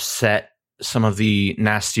could offset some of the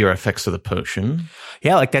nastier effects of the potion.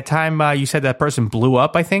 Yeah, like that time you said that person blew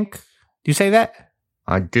up, I think. Did you say that?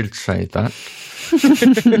 I did say that.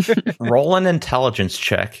 Roll an intelligence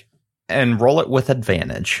check and roll it with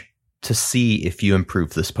advantage to see if you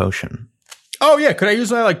improve this potion. Oh, yeah. Could I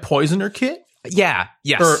use my poisoner kit? Yeah.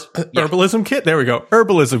 Yes. Herbalism kit? There we go.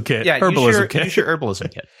 Herbalism kit. Yeah. Herbalism kit. Use your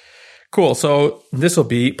herbalism kit. Cool. So this will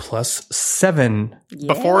be +7.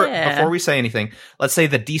 Yeah. Before we say anything, let's say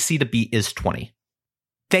the DC to beat is 20.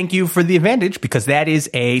 Thank you for the advantage, because that is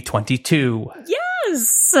a 22.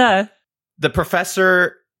 Yes. The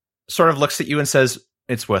professor sort of looks at you and says,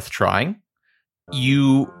 It's worth trying.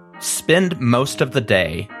 You spend most of the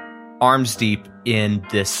day arms deep in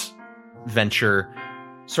this venture,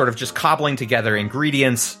 sort of just cobbling together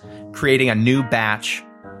ingredients, creating a new batch.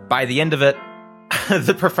 By the end of it,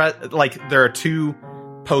 there are 2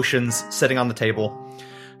 potions sitting on the table.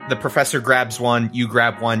 The professor grabs one, you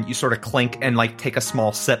grab one, you sort of clink and take a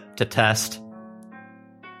small sip to test.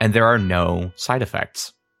 And there are no side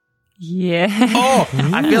effects. Yeah. Oh,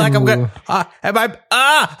 I feel like I'm gonna.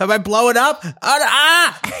 Am I blowing up?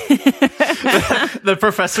 The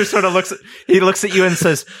professor sort of looks at you and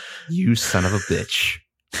says, "You son of a bitch."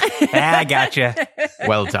 I gotcha.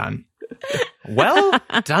 Well done. Well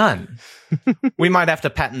done. We might have to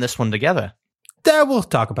patent this one together. We'll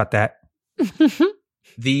talk about that.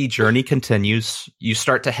 The journey continues. You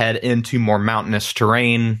start to head into more mountainous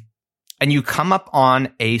terrain, and you come up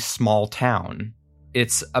on a small town.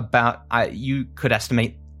 It's about, you could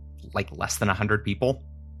estimate, less than 100 people.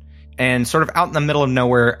 And sort of out in the middle of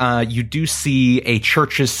nowhere, you do see a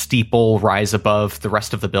church's steeple rise above the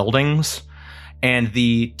rest of the buildings. And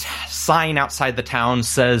the sign outside the town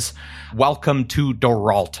says, "Welcome to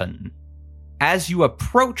Doralton." As you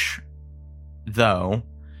approach, though,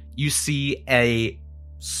 you see a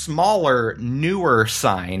smaller, newer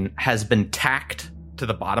sign has been tacked to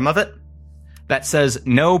the bottom of it that says,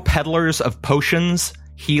 "No peddlers of potions,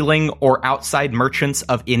 healing, or outside merchants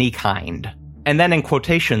of any kind." And then in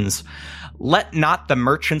quotations, "Let not the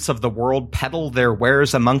merchants of the world peddle their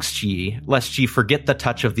wares amongst ye, lest ye forget the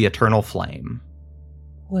touch of the eternal flame."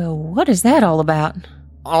 Well, what is that all about?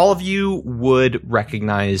 All of you would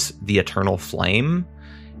recognize the eternal flame,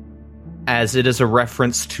 as it is a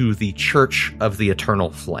reference to the Church of the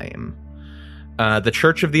Eternal Flame. The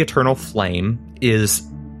Church of the Eternal Flame is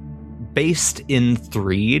based in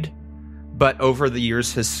Threed, but over the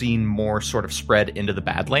years has seen more sort of spread into the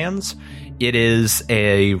Badlands. It is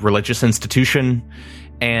a religious institution,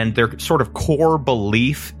 and their sort of core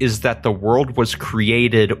belief is that the world was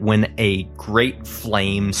created when a great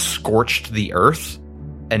flame scorched the earth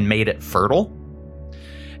and made it fertile.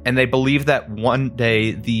 And they believe that one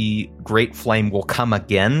day the great flame will come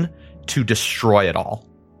again to destroy it all.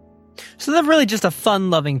 So they're really just a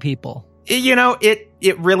fun-loving people.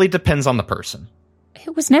 It really depends on the person.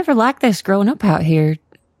 It was never like this growing up out here.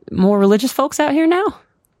 More religious folks out here now?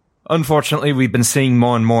 Unfortunately, we've been seeing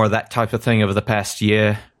more and more of that type of thing over the past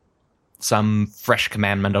year. Some fresh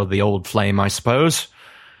commandment of the old flame, I suppose.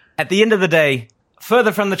 At the end of the day,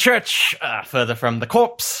 further from the church, further from the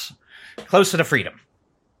corpse, closer to freedom.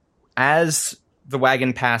 As the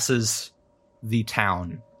wagon passes the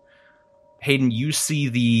town, Hayden, you see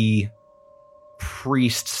the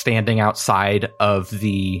priest standing outside of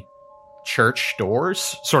the church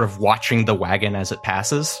doors, sort of watching the wagon as it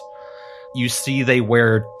passes. You see they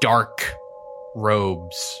wear dark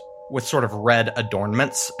robes with sort of red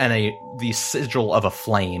adornments and the sigil of a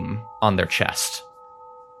flame on their chest.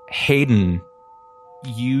 Hayden,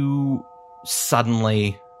 you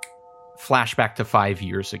suddenly flash back to 5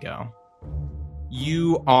 years ago.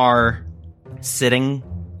 You are sitting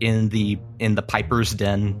in the piper's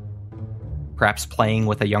den, perhaps playing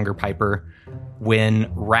with a younger piper,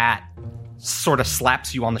 when Rat sort of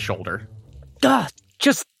slaps you on the shoulder.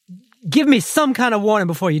 Just give me some kind of warning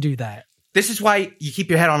before you do that. This is why you keep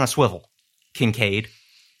your head on a swivel, Kincaid.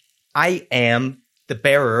 I am the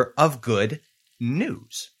bearer of good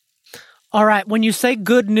news. All right, when you say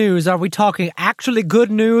good news, are we talking actually good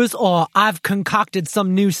news, or I've concocted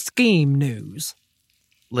some new scheme news?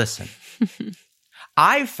 Listen,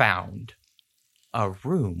 I found a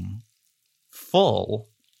room full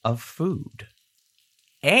of food,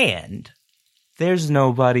 and there's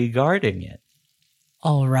nobody guarding it.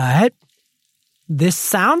 All right. This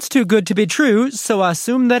sounds too good to be true, so I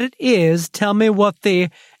assume that it is. Tell me what the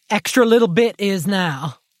extra little bit is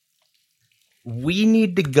now. We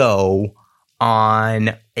need to go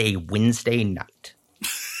on a Wednesday night.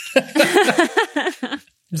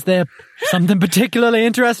 Is there something particularly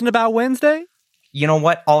interesting about Wednesday? You know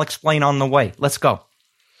what? I'll explain on the way. Let's go.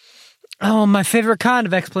 Oh, my favorite kind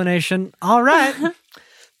of explanation. All right.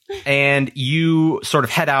 And you sort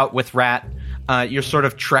of head out with Rat. You're sort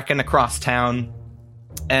of trekking across town.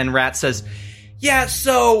 And Rat says, yeah,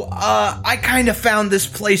 so I kind of found this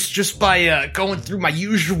place just by going through my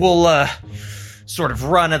usual sort of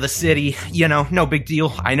run of the city. You know, no big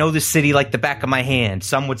deal. I know this city like the back of my hand.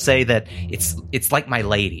 Some would say that it's like my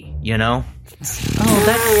lady, you know? Oh,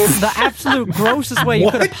 that's the absolute grossest way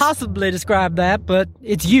you could have possibly described that, but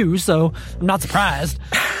it's you, so I'm not surprised.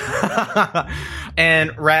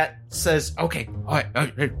 And Rat says, okay, all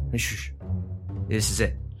right, this is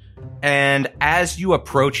it. And as you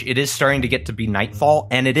approach, it is starting to get to be nightfall,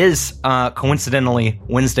 and it is coincidentally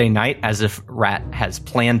Wednesday night, as if Rat has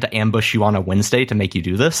planned to ambush you on a Wednesday to make you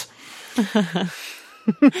do this.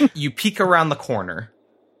 You peek around the corner,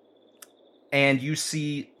 and you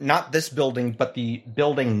see not this building, but the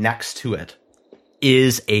building next to it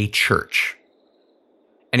is a church.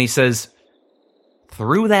 And he says,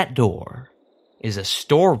 through that door is a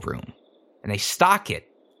storeroom, and they stock it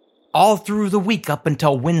all through the week up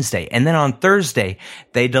until Wednesday. And then on Thursday,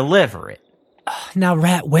 they deliver it. Now,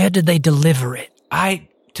 Rat, where did they deliver it?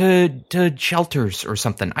 To shelters or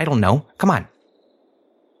something. I don't know. Come on.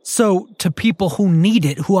 So, to people who need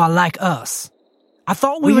it, who are like us. I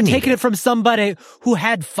thought we were taking it from somebody who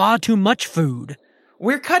had far too much food.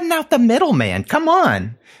 We're cutting out the middleman. Come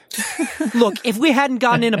on. Look, if we hadn't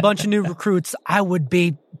gotten in a bunch of new recruits, I would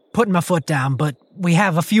be putting my foot down, but we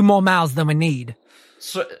have a few more mouths than we need.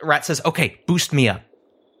 So Rat says, okay, boost me up.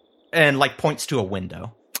 And points to a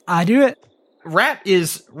window. I do it. Rat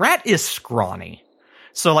is scrawny.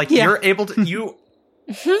 So you're able to, you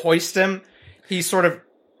hoist him. He sort of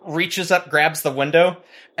reaches up, grabs the window,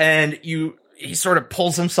 and he sort of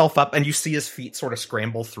pulls himself up, and you see his feet sort of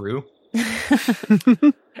scramble through.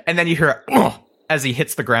 And then you hear as he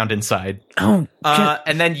hits the ground inside. Oh,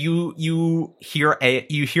 and then you hear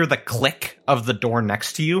the click of the door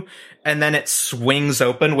next to you, and then it swings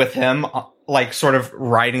open with him sort of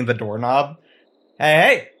riding the doorknob.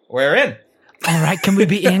 Hey, we're in. All right, can we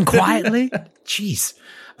be in quietly? Jeez.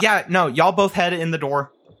 Yeah, no, y'all both head in the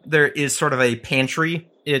door. There is sort of a pantry.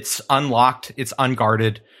 It's unlocked. It's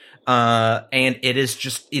unguarded. And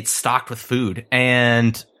it's stocked with food.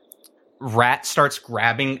 And Rat starts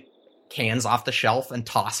grabbing cans off the shelf and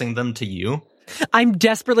tossing them to you. I'm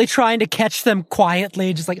desperately trying to catch them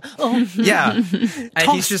quietly, just yeah.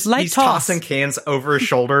 And he's tossing cans over his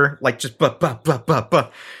shoulder, just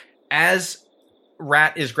As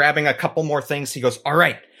Rat is grabbing a couple more things, he goes, all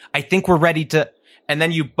right, I think we're ready to, and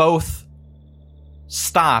then you both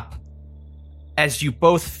stop as you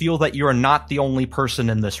both feel that you're not the only person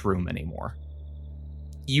in this room anymore.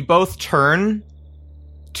 You both turn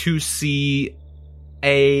to see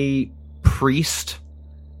a priest.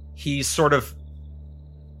 He's sort of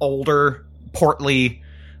older, portly,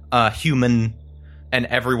 human, and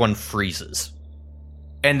everyone freezes.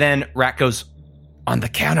 And then Rat goes, on the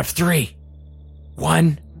count of 3.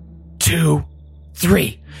 1, 2,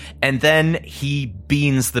 3. And then he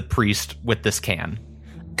beans the priest with this can.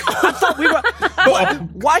 I thought we were...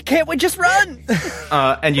 Why can't we just run?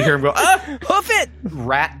 And you hear him go, hoof it!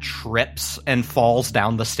 Rat trips and falls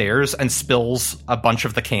down the stairs and spills a bunch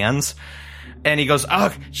of the cans. And he goes,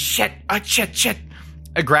 oh, shit.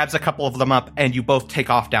 Grabs a couple of them up, and you both take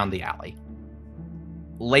off down the alley.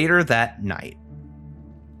 Later that night,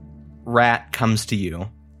 Rat comes to you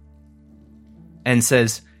and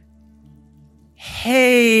says,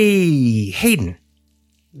 hey, Hayden.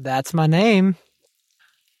 That's my name.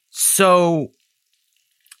 So,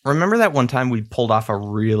 remember that one time we pulled off a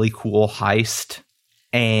really cool heist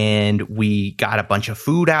and we got a bunch of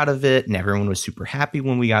food out of it and everyone was super happy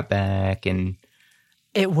when we got back? And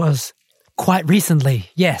it was quite recently,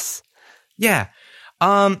 yes. Yeah.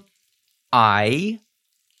 I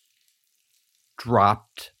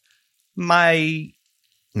dropped my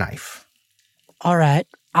knife. All right.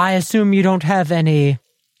 I assume you don't have any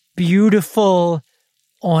beautiful,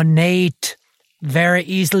 ornate, very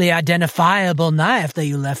easily identifiable knife that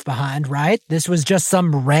you left behind, right? This was just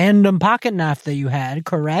some random pocket knife that you had,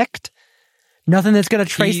 correct? Nothing that's going to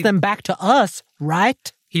trace them back to us,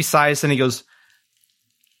 right? He sighs and he goes,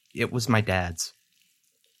 it was my dad's.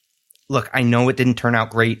 Look, I know it didn't turn out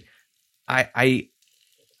great. I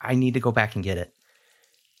need to go back and get it.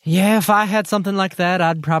 Yeah, if I had something like that,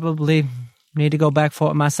 I'd probably need to go back for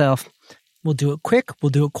it myself. We'll do it quick. We'll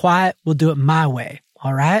do it quiet. We'll do it my way.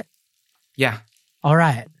 All right? Yeah. All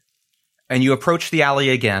right. And you approach the alley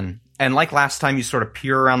again. And like last time, you sort of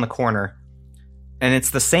peer around the corner. And it's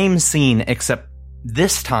the same scene, except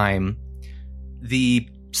this time, the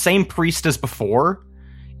same priest as before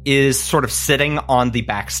is sort of sitting on the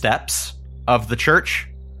back steps of the church.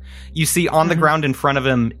 You see on the ground in front of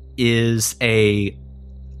him is a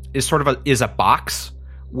box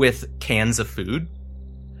with cans of food.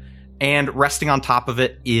 And resting on top of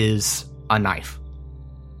it is a knife.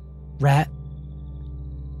 Rat.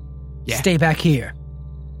 Yeah. Stay back here.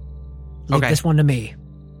 Leave this one to me.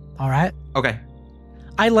 All right? Okay.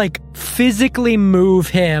 I physically move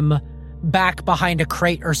him back behind a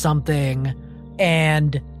crate or something.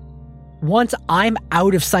 And once I'm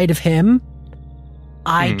out of sight of him,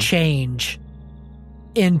 I change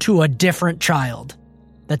into a different child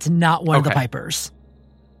that's not one of the Pipers.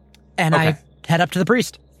 And Okay. I head up to the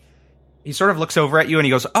priest. He sort of looks over at you and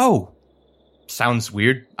he goes, "Oh, sounds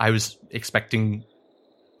weird. I was expecting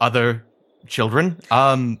other children.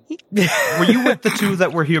 Were you with the two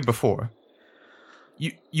that were here before?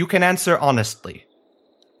 You can answer honestly.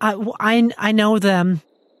 I know them.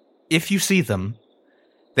 If you see them,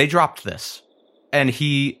 they dropped this." And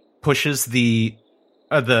he pushes the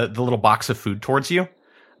little box of food towards you.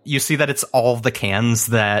 You see that it's all the cans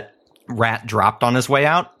that Rat dropped on his way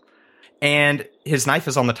out. And his knife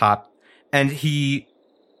is on the top. And he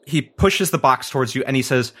pushes the box towards you and he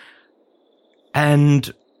says,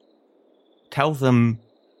 "And tell them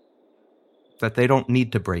that they don't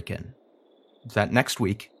need to break in. That next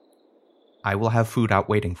week, I will have food out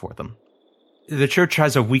waiting for them. The church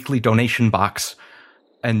has a weekly donation box,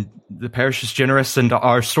 and the parish is generous and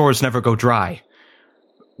our stores never go dry.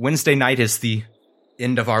 Wednesday night is the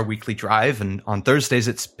end of our weekly drive, and on Thursdays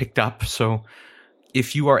it's picked up, so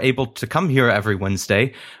if you are able to come here every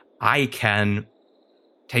Wednesday, I can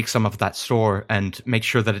take some of that store and make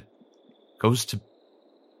sure that it goes to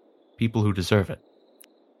people who deserve it."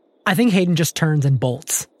 I think Hayden just turns and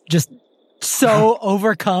bolts. Just so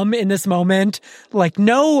overcome in this moment. Like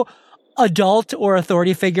no adult or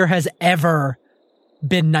authority figure has ever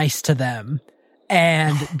been nice to them.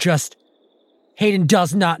 And just Hayden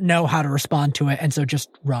does not know how to respond to it, and so just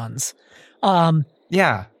runs.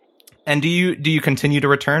 Yeah. And do you continue to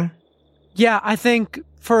return? Yeah, I think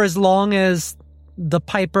for as long as the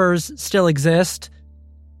Pipers still exist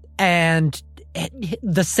and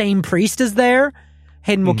the same priest is there,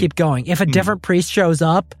 Hayden will keep going. If a different priest shows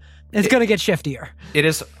up, it's going to get shiftier. It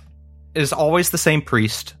is always the same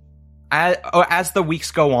priest. As the weeks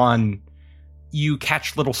go on, you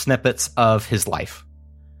catch little snippets of his life.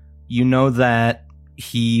 You know that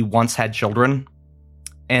he once had children,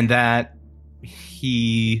 and that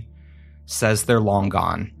he says they're long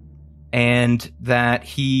gone, and that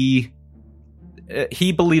he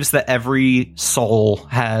believes that every soul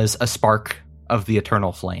has a spark of the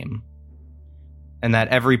eternal flame, and that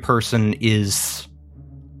every person is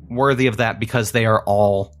worthy of that because they are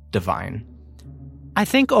all divine. I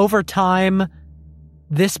think over time,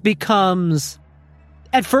 this becomes...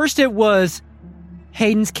 At first it was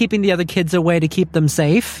Hayden's keeping the other kids away to keep them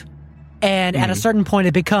safe. And at a certain point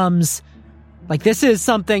it becomes like this is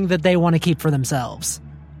something that they want to keep for themselves.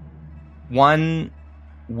 One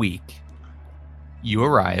week, you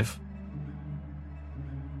arrive,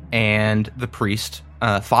 and the priest,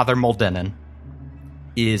 Father Moldenin,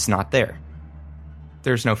 is not there.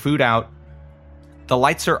 There's no food out. The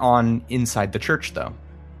lights are on inside the church, though.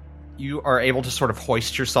 You are able to sort of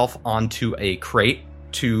hoist yourself onto a crate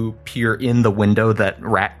to peer in the window that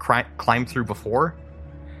Rat climbed through before,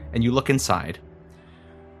 and you look inside.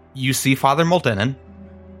 You see Father Moldenin,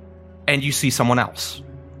 and you see someone else.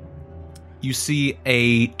 You see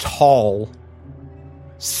a tall,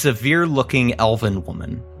 severe-looking elven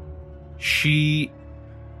woman. She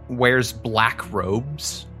wears black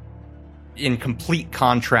robes, in complete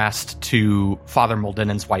contrast to Father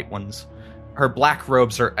Moldenin's white ones. Her black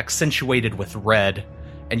robes are accentuated with red,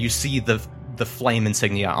 and you see the flame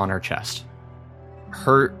insignia on her chest.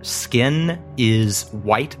 Her skin is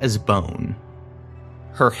white as bone.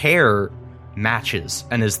 Her hair matches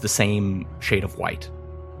and is the same shade of white.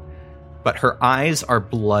 But her eyes are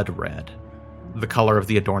blood red, the color of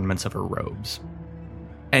the adornments of her robes.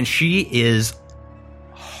 And she is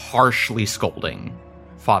harshly scolding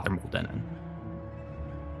Father Moldenin.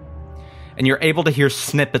 And you're able to hear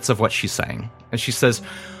snippets of what she's saying. And she says,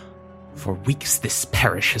 "For weeks this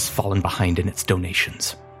parish has fallen behind in its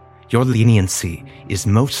donations. Your leniency is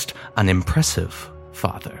most unimpressive,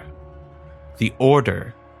 Father. The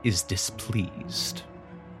order is displeased."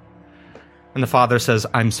 And the father says,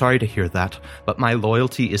 "I'm sorry to hear that, but my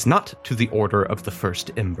loyalty is not to the Order of the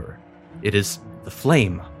First Ember. It is the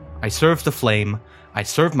flame. I serve the flame, I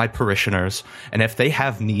serve my parishioners, and if they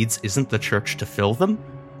have needs, isn't the church to fill them?"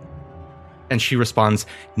 And she responds,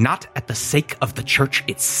 "Not at the sake of the church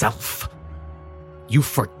itself. You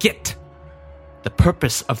forget. The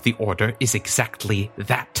purpose of the order is exactly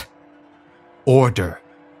that. Order.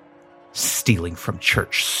 Stealing from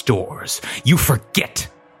church stores. You forget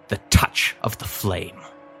the touch of the flame."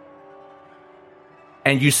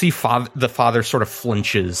 And you see the father sort of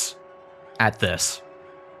flinches at this.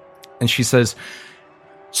 And she says,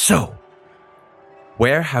 "So,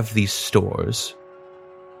 where have these stores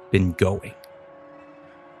been going?"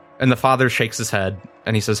 And the father shakes his head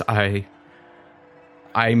and he says,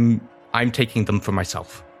 I'm taking them for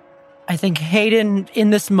myself." I think Hayden, in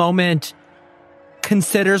this moment,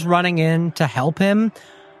 considers running in to help him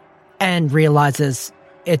and realizes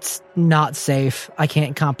it's not safe. I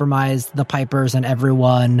can't compromise the pipers and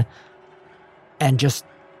everyone, and just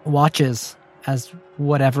watches as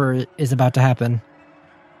whatever is about to happen.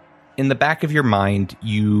 In the back of your mind,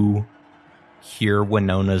 you hear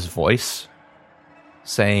Winona's voice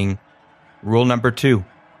saying, "Rule number 2,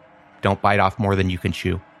 don't bite off more than you can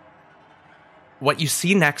chew." What you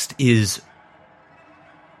see next is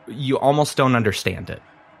you almost don't understand it.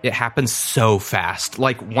 It happens so fast.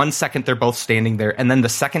 Like 1 second, they're both standing there, and then the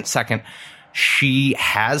second, she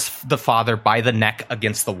has the father by the neck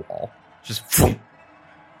against the wall. Just, boom.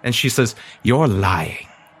 And she says, "You're lying.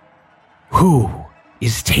 Who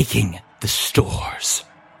is taking the stores?"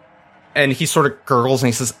 And he sort of gurgles and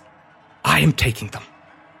he says, "I am taking them."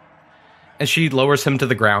 And she lowers him to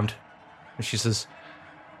the ground. And she says,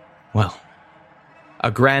 "Well, a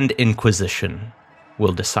grand inquisition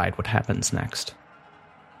will decide what happens next."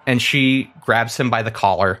 And she grabs him by the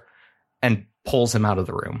collar and pulls him out of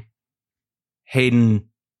the room. Hayden,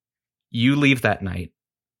 you leave that night,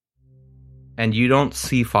 and you don't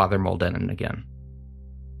see Father Moldenon again.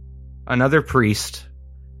 Another priest,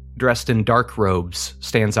 dressed in dark robes,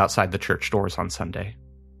 stands outside the church doors on Sunday.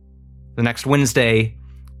 The next Wednesday,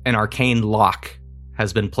 an arcane lock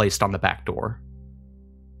has been placed on the back door.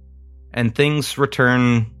 And things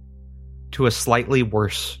return to a slightly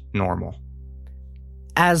worse normal.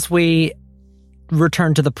 As we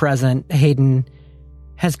return to the present, Hayden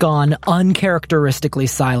has gone uncharacteristically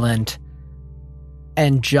silent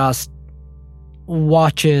and just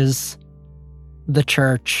watches the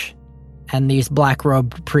church and these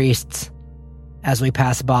black-robed priests as we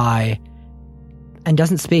pass by, and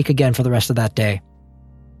doesn't speak again for the rest of that day.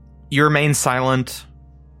 You remain silent,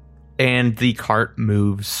 and the cart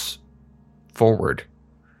moves forward.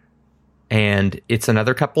 And it's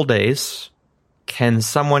another couple days. Can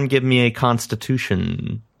someone give me a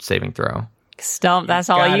Constitution saving throw? Stump, that's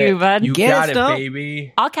all you, bud. You got it,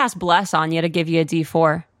 baby. I'll cast Bless on you to give you a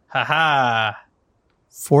D4. Haha.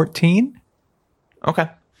 14? Okay.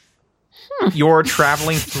 You're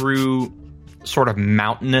traveling through sort of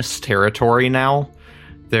mountainous territory now.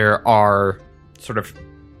 There are sort of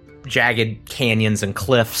jagged canyons and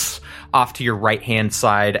cliffs off to your right-hand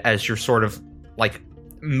side as you're sort of like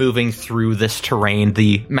moving through this terrain.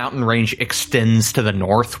 The mountain range extends to the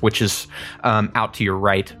north, which is out to your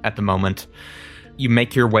right at the moment. You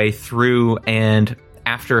make your way through, and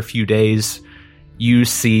after a few days, you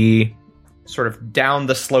see sort of down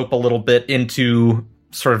the slope a little bit into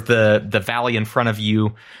sort of the valley in front of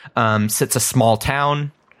you sits a small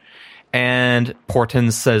town. And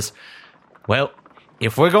Portents says, "Well,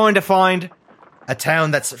 if we're going to find a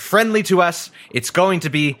town that's friendly to us, it's going to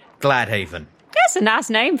be Gladhaven." That's a nice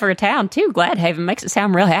name for a town, too. Gladhaven makes it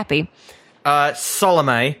sound real happy.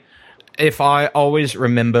 Salome, if I always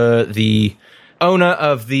remember, the owner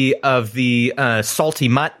of the Salty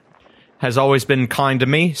Mutt has always been kind to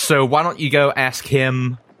me, so why don't you go ask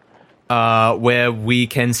him where we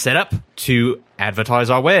can set up to advertise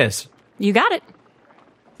our wares? You got it.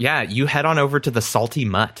 Yeah, you head on over to the Salty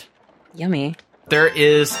Mutt. Yummy. There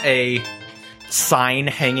is a sign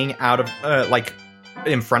hanging out of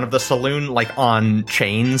in front of the saloon, like on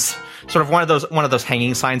chains, sort of one of those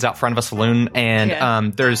hanging signs out front of a saloon,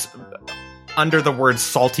 and there's under the word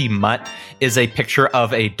Salty Mutt is a picture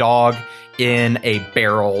of a dog in a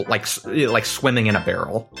barrel, like swimming in a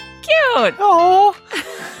barrel. Cute. Oh,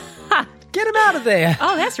 get him out of there.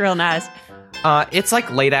 Oh, that's real nice. It's like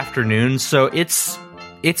late afternoon, so it's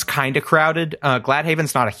kind of crowded.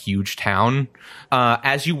 Gladhaven's not a huge town.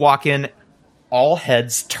 As you walk in, all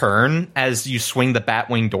heads turn as you swing the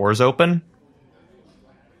Batwing doors open.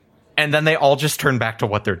 And then they all just turn back to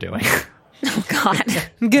what they're doing. Oh,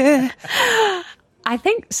 God. I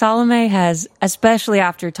think Salome has, especially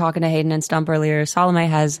after talking to Hayden and Stump earlier, Salome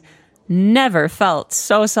has never felt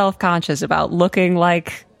so self-conscious about looking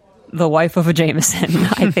like the wife of a Jameson.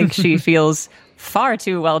 I think she feels far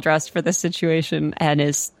too well-dressed for this situation and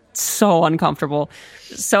is so uncomfortable.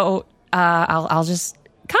 So I'll just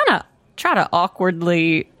kind of try to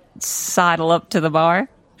awkwardly sidle up to the bar.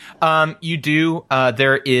 You do.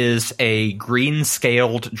 There is a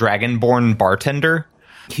green-scaled dragonborn bartender.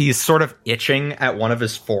 He's sort of itching at one of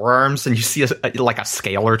his forearms, and you see a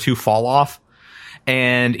scale or two fall off.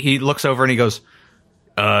 And he looks over and he goes,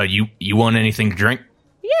 you want anything to drink?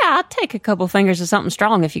 Yeah, I'll take a couple fingers of something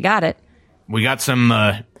strong if you got it. We got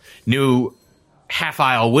some new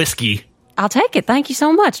half-isle whiskey. I'll take it. Thank you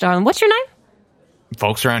so much, darling. What's your name?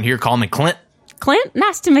 Folks around here call me Clint. Clint?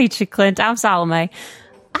 Nice to meet you, Clint. I'm Salome.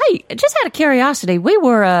 Hey, just out of curiosity, we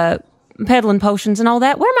were peddling potions and all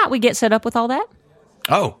that. Where might we get set up with all that?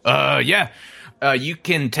 Oh, yeah. You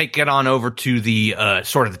can take it on over to the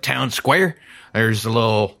sort of the town square. There's a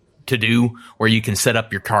little to-do where you can set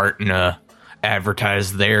up your cart and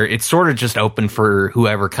advertise there. It's sort of just open for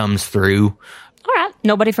whoever comes through. All right.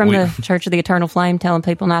 Nobody from the Church of the Eternal Flame telling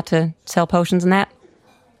people not to sell potions and that?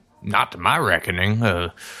 Not to my reckoning.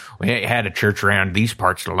 We ain't had a church around these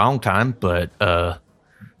parts in a long time, but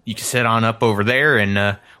you can sit on up over there,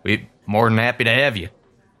 and we're more than happy to have you.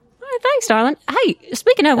 All right, thanks, darling. Hey,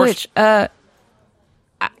 speaking of which, I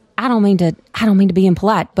don't mean to be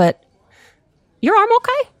impolite, but your arm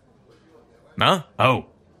okay? Huh? Oh.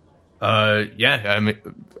 Yeah, I mean,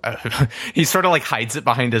 he sort of like hides it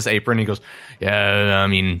behind his apron. He goes, yeah, I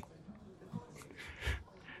mean,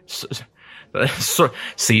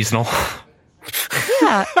 seasonal.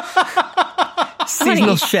 Yeah.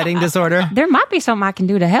 Seasonal shedding disorder. There might be something I can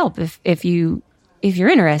do to help if you're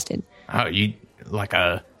interested. Oh, you like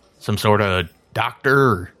some sort of doctor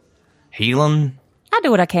or healing? I do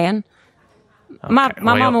what I can. Okay, My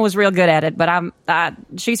mama was real good at it, but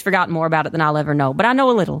she's forgotten more about it than I'll ever know. But I know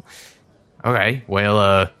a little. Okay,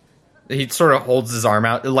 well, he sort of holds his arm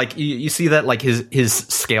out. Like, you see that, like, his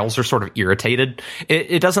scales are sort of irritated.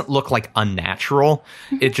 It doesn't look, like, unnatural.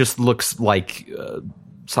 Mm-hmm. It just looks like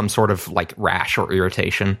some sort of, like, rash or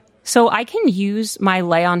irritation. So I can use my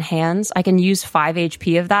lay on hands. I can use 5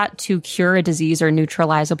 HP of that to cure a disease or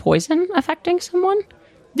neutralize a poison affecting someone?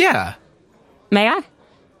 Yeah. May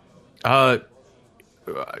I?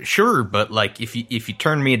 Sure, but, like, if you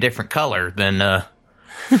turn me a different color, then,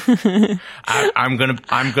 I'm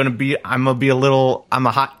gonna be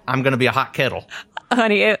a hot kettle.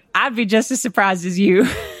 Honey, I'd be just as surprised as you.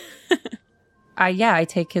 I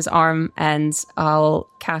take his arm and I'll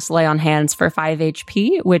cast Lay on Hands for 5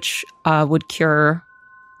 HP, which would cure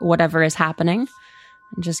whatever is happening,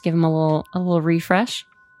 and just give him a little refresh.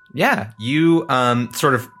 Yeah, you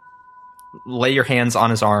sort of lay your hands on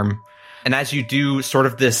his arm, and as you do, sort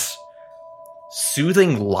of this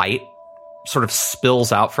soothing light sort of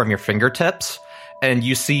spills out from your fingertips, and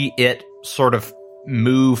you see it sort of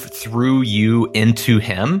move through you into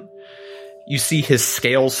him. You see his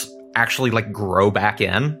scales actually like grow back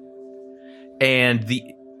in, and the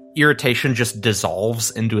irritation just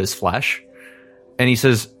dissolves into his flesh. And he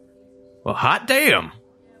says, well, hot damn.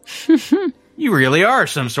 You really are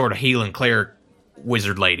some sort of healing cleric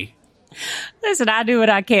wizard lady. Listen, I do what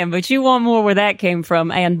I can, but you want more where that came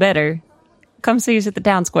from, and better. Come see us at the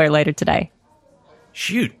town square later today.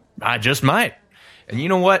 Shoot, I just might. And you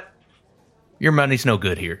know what? Your money's no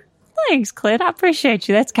good here. Thanks, Clint. I appreciate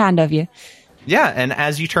you. That's kind of you. Yeah, and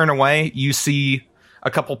as you turn away, you see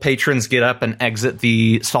a couple patrons get up and exit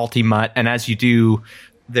the Salty Mutt, and as you do,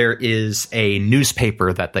 there is a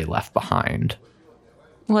newspaper that they left behind.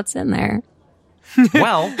 What's in there?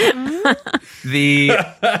 Well,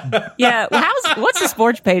 Yeah, what's the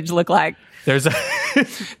sports page look like? There's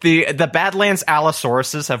the Badlands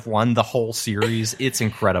Allosauruses have won the whole series. It's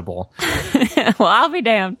incredible. Well, I'll be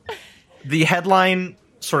damned. The headline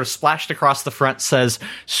sort of splashed across the front says,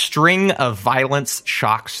 "String of Violence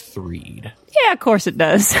Shocks Threed." Yeah, of course it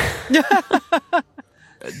does.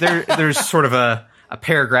 There's sort of a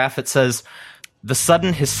paragraph. It says, "The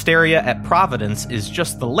sudden hysteria at Providence is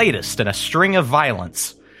just the latest in a string of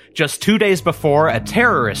violence. Just 2 days before, a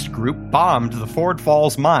terrorist group bombed the Ford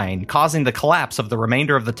Falls mine, causing the collapse of the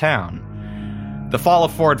remainder of the town. The fall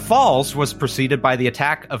of Ford Falls was preceded by the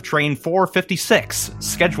attack of Train 456,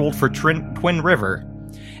 scheduled for Twin River.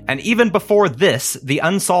 And even before this, the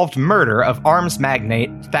unsolved murder of arms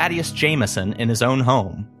magnate Thaddeus Jameson in his own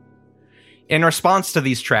home. In response to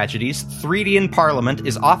these tragedies, Threedian Parliament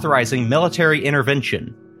is authorizing military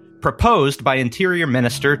intervention, proposed by Interior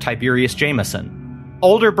Minister Tiberius Jameson.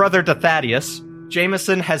 Older brother to Thaddeus,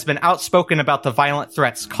 Jameson has been outspoken about the violent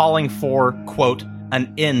threats, calling for, quote,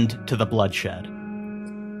 an end to the bloodshed."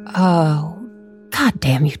 Oh, God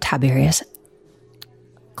damn you, Tiberius.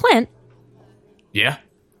 Clint, Yeah?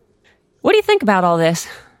 what do you think about all this?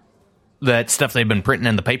 That stuff they've been printing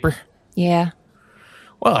in the paper? Yeah.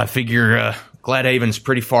 Well, I figure Gladhaven's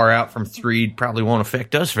pretty far out from Threed, probably won't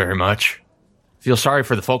affect us very much. Feel sorry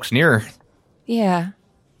for the folks near. Yeah.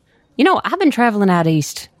 You know, I've been traveling out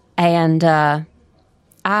east, and I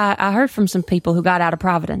heard from some people who got out of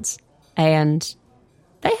Providence, and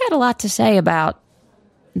they had a lot to say about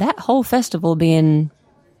that whole festival being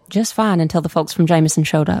just fine until the folks from Jameson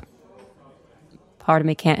showed up. Part of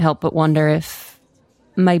me can't help but wonder if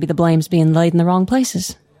maybe the blame's being laid in the wrong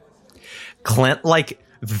places. Clint, like,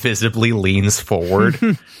 visibly leans forward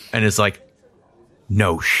and is like,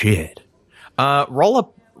 no shit.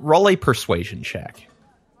 Roll a persuasion check.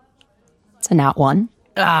 It's a not one.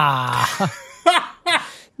 Ah.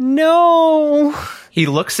 No. He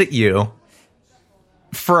looks at you.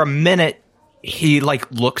 For a minute, he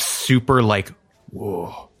like looks super like,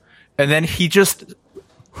 whoa. And then he just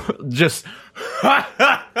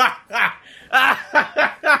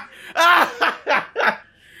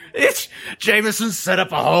it's Jameson set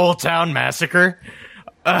up a whole town massacre.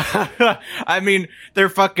 I mean, they're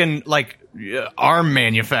fucking like arm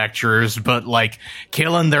manufacturers, but like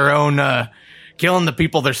killing the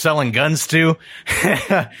people they're selling guns to.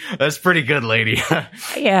 That's pretty good, lady.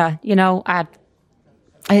 Yeah,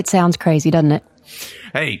 it sounds crazy, doesn't it?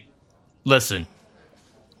 Hey, listen,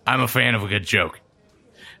 I'm a fan of a good joke.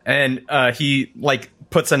 And he like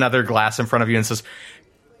puts another glass in front of you and says,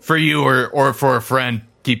 for you or for a friend,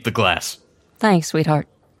 keep the glass. Thanks, sweetheart.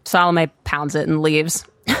 Salome pounds it and leaves.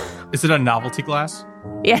 Is it a novelty glass?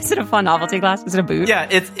 Yeah, is it a fun novelty glass? Is it a boot? Yeah,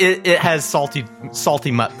 it has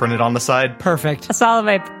salty mutt printed on the side. Perfect.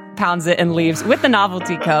 Salome pounds it and leaves with the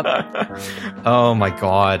novelty cup. Oh my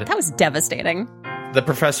god. That was devastating. The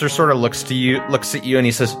professor sort of looks at you, and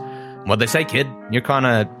he says, "What'd they say, kid? You're kind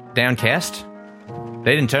of downcast?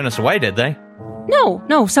 They didn't turn us away, did they?"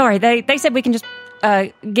 No, sorry. They said we can just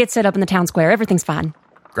get set up in the town square. Everything's fine.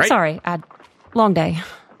 Great. Sorry, long day.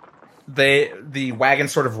 The wagon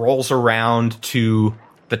sort of rolls around to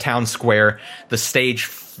the town square. The stage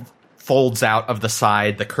folds out of the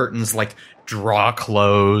side. The curtains like draw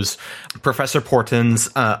close. Professor Portents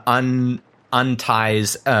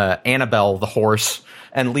unties Annabelle, the horse,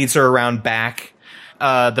 and leads her around back.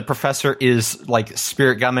 The professor is like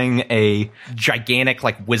spirit gumming a gigantic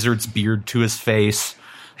like wizard's beard to his face,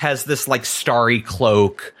 has this like starry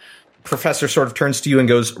cloak. Professor sort of turns to you and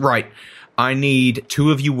goes, right, I need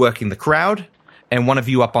 2 of you working the crowd and 1 of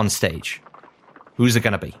you up on stage. Who's it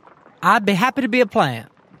going to be? I'd be happy to be a plant.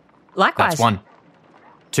 Likewise. That's 1.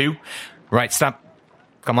 2. Right, stop.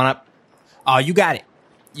 Come on up. You got it.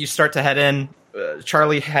 You start to head in.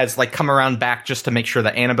 Charlie has like come around back just to make sure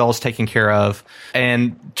that Annabelle is taken care of,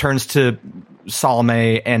 and turns to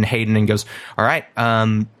Salome and Hayden and goes, all right,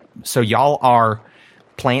 so y'all are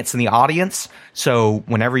plants in the audience, so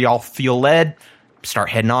whenever y'all feel led, start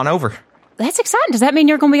heading on over. That's exciting. Does that mean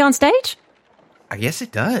you're going to be on stage? I guess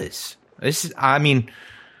it does. I mean,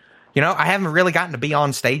 I haven't really gotten to be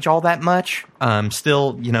on stage all that much.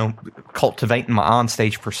 Still, cultivating my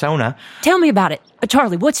on-stage persona. Tell me about it.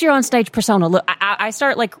 Charlie, what's your on-stage persona? Look, I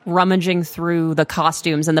start like rummaging through the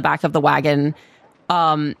costumes in the back of the wagon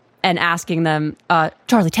and asking them,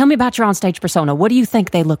 Charlie, tell me about your on-stage persona. What do you think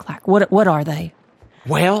they look like? What are they?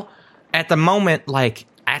 Well, at the moment,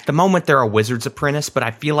 they're a wizard's apprentice, but I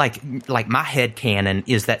feel like my headcanon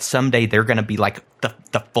is that someday they're going to be like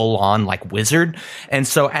the full-on like wizard. And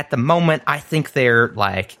so at the moment, I think they're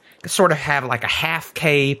like sort of have like a half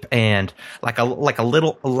cape and like a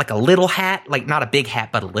little hat, like not a big hat,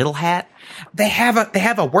 but a little hat. They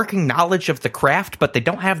have a working knowledge of the craft, but they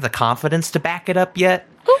don't have the confidence to back it up yet.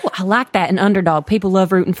 Ooh, I like that. An underdog. People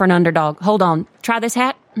love rooting for an underdog. Hold on. Try this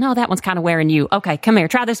hat. No, that one's kind of wearing you. Okay, come here.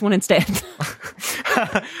 Try this one instead.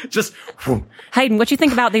 Just Hayden, what you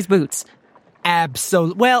think about these boots?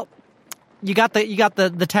 Absolutely. Well, you got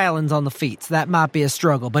the talons on the feet, so that might be a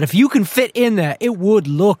struggle. But if you can fit in there, it would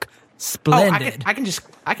look splendid. I can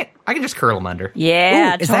just curl them under.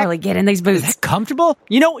 Yeah, Ooh, Charlie, get in these boots. Is that comfortable?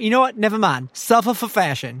 You know what? Never mind. Suffer for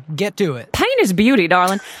fashion. Get to it. Pain is beauty,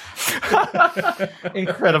 darling.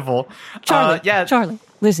 Incredible. Charlie, yeah. Charlie,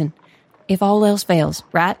 listen. If all else fails,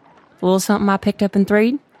 right? A little something I picked up in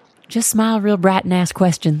 3, just smile real bright and ask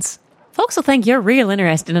questions. Folks will think you're real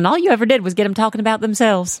interested, and all you ever did was get them talking about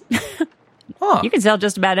themselves. Huh. You can sell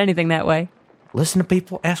just about anything that way. Listen to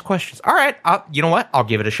people, ask questions. All right. You know what? I'll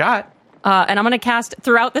give it a shot. And I'm going to cast,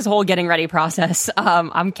 throughout this whole getting ready process,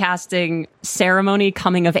 I'm casting Ceremony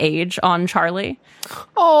Coming of Age on Charlie.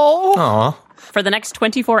 Oh. Aw. For the next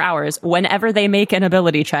 24 hours, whenever they make an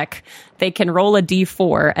ability check, they can roll a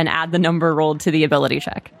d4 and add the number rolled to the ability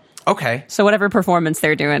check. Okay. So whatever performance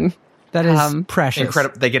they're doing. That is precious.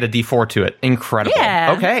 Incredible. They get a D4 to it. Incredible.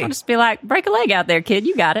 Yeah. Okay. I'll just be like, break a leg out there, kid.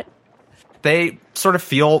 You got it. They sort of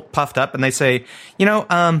feel puffed up and they say,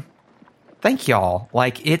 thank y'all.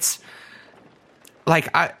 Like, it's like,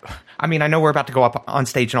 I mean, I know we're about to go up on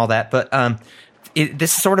stage and all that, but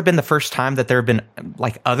this has sort of been the first time that there have been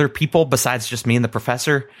like other people besides just me and the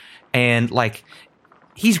professor. And like,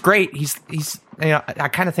 he's great. He's I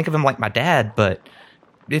kind of think of him like my dad, but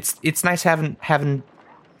it's nice having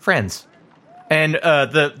friends. And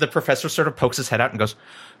the professor sort of pokes his head out and goes,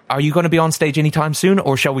 are you going to be on stage anytime soon,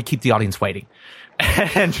 or shall we keep the audience waiting?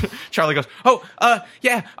 And Charlie goes,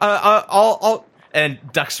 yeah, I'll, and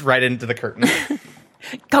ducks right into the curtain.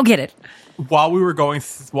 Go get it. While we were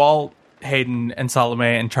while Hayden and Salome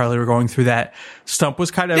and Charlie were going through that, Stump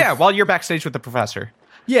was kind of... Yeah, while you're backstage with the professor.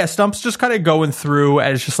 Yeah, Stump's just kind of going through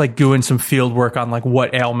as just like doing some field work on like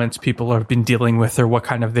what ailments people have been dealing with or what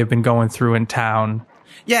kind of they've been going through in town.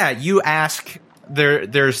 Yeah, you ask,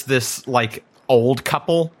 there's this like old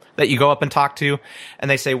couple that you go up and talk to,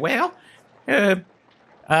 and they say, well,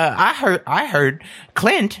 I heard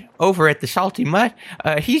Clint over at the Salty Mud,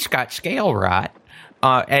 he's got scale rot,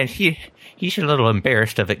 and he's a little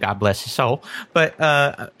embarrassed of it, God bless his soul. But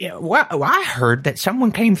I heard that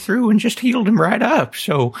someone came through and just healed him right up.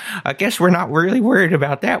 So I guess we're not really worried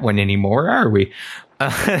about that one anymore, are we?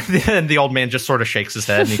 Then the old man just sort of shakes his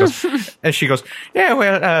head and he goes, and she goes, yeah,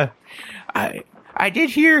 well, I did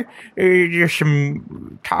hear there's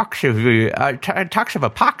some talks of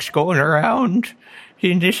a pox going around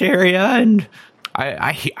in this area, and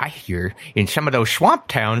I hear in some of those swamp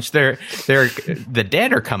towns the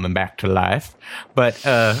dead are coming back to life. But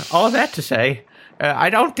all that to say, I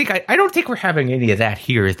don't think we're having any of that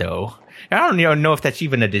here, though. I don't even know if that's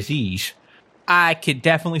even a disease. I could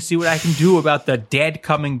definitely see what I can do about the dead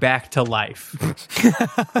coming back to life.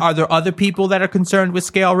 Are there other people that are concerned with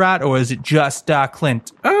scale rot, or is it just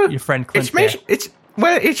Clint, your friend Clint?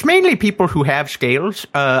 It's mainly people who have scales.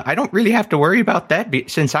 I don't really have to worry about that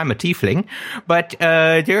since I'm a tiefling. But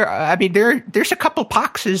there's a couple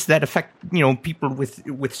poxes that affect people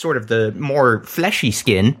with sort of the more fleshy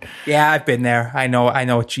skin. Yeah, I've been there. I know.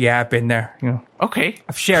 I've been there. Okay,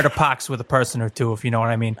 I've shared a pox with a person or two, if you know what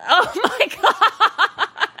I mean. Oh my god!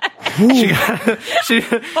 she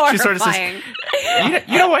sort of says,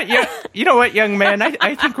 you know what, young man,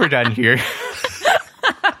 I think we're done here.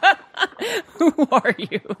 Who are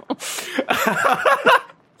you?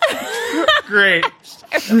 Great.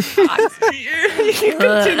 You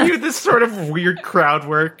continue this sort of weird crowd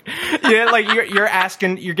work. Yeah, like you're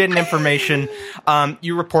getting information.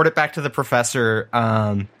 You report it back to the professor.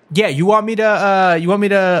 Yeah, you want me to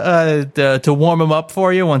warm him up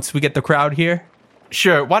for you once we get the crowd here?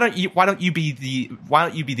 Sure. Why don't you be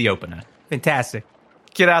the opener? Fantastic.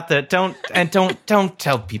 Get out there. Don't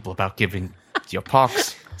tell people about giving your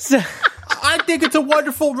pox. I think it's a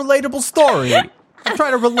wonderful, relatable story. I'm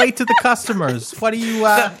trying to relate to the customers. What do you...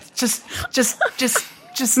 Just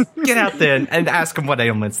get out there and ask them what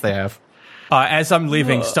ailments they have. As I'm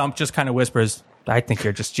leaving, Stump just kind of whispers, I think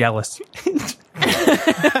you're just jealous.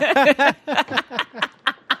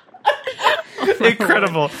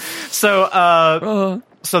 Incredible. So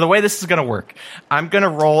the way this is going to work, I'm going to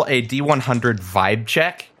roll a D100 vibe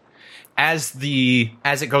check. As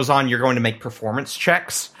it goes on, you're going to make performance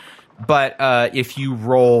checks. But if you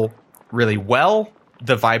roll really well,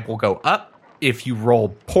 the vibe will go up. If you roll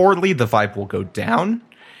poorly, the vibe will go down.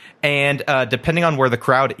 And depending on where the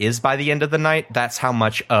crowd is by the end of the night, that's how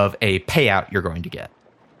much of a payout you're going to get.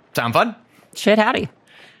 Sound fun? Shit, howdy.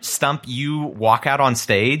 Stump, you walk out on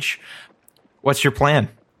stage. What's your plan?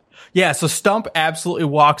 Yeah, so Stump absolutely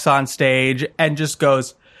walks on stage and just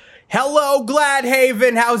goes, hello,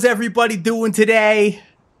 Gladhaven. How's everybody doing today?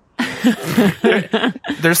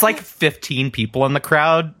 There's like 15 people in the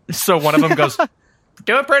crowd, so one of them goes,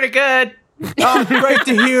 doing pretty good. Oh, great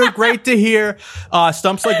to hear.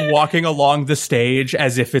 Stump's like walking along the stage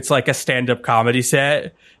as if it's like a stand-up comedy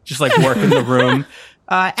set, just like working the room.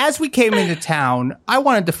 As we came into town, I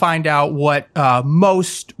wanted to find out what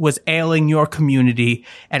most was ailing your community,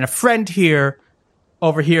 and a friend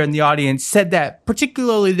over here in the audience said that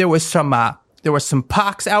particularly there was some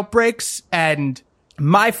pox outbreaks, and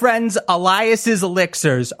my friends Elias's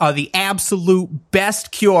elixirs are the absolute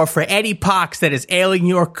best cure for any pox that is ailing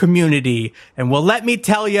your community. And well, let me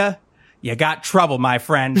tell you, you got trouble, my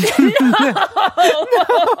friend.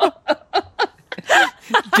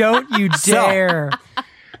 Don't you dare.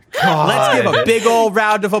 Let's give a big old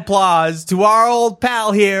round of applause to our old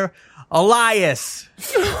pal here, Elias.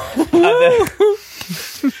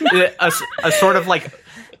 A sort of like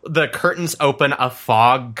the curtains open, a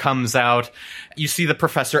fog comes out. You see the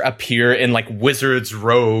professor appear in like wizard's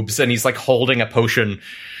robes, and he's like holding a potion,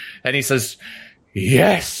 and he says,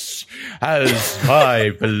 yes, as my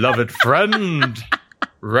beloved friend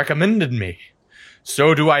recommended me,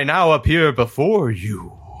 so do I now appear before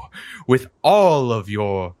you with all of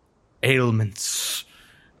your ailments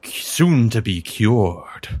soon to be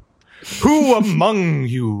cured. Who among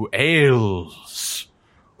you ails?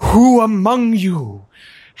 Who among you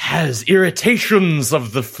has irritations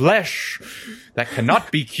of the flesh that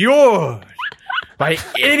cannot be cured by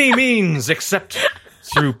any means except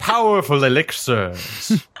through powerful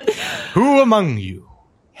elixirs? Who among you?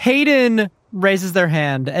 Hayden raises their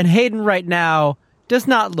hand, and Hayden right now does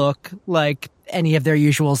not look like any of their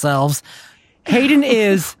usual selves. Hayden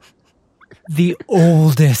is the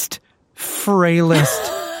oldest,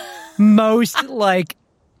 frailest, most like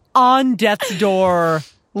on death's door,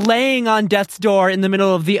 laying on death's door in the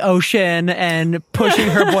middle of the ocean and pushing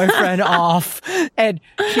her boyfriend off. And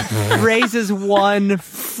she raises one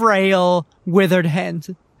frail, withered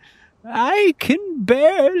hand. I can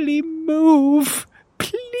barely move.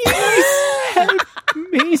 Please help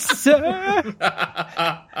me, sir.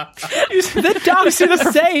 The doctors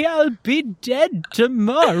say I'll be dead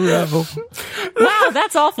tomorrow. Wow,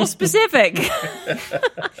 that's awful specific.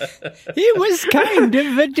 He was kind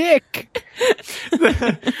of a dick.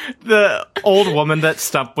 The old woman that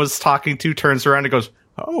Stump was talking to turns around and goes,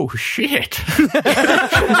 "Oh, shit."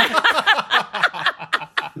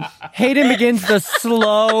 Hayden begins the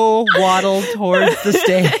slow waddle towards the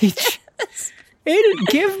stage. Hayden,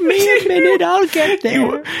 give me a minute, I'll get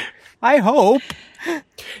there. I hope.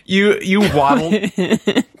 You waddle.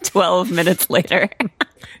 12 minutes later.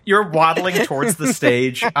 You're waddling towards the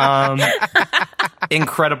stage.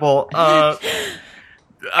 Incredible. I'm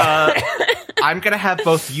going to have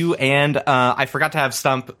both you and I forgot to have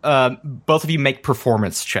Stump. Both of you make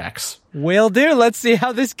performance checks. Will do. Let's see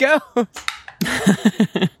how this goes.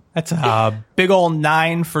 That's a big old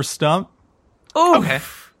 9 for Stump. Oh, Okay.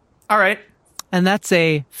 All right. And that's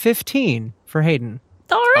a 15 for Hayden.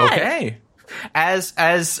 all right. Okay. As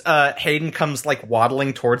Hayden comes like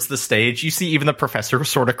waddling towards the stage, you see even the professor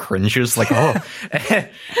sort of cringes, like, oh,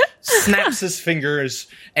 snaps his fingers,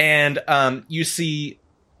 and you see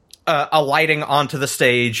alighting onto the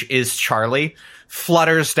stage is Charlie,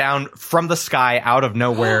 flutters down from the sky out of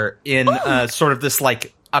nowhere in sort of this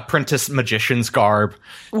like apprentice magician's garb.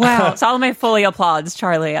 Wow. Salome fully applauds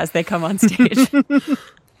Charlie as they come on stage.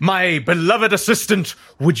 My beloved assistant,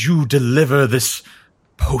 would you deliver this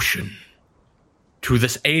potion to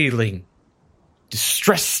this ailing,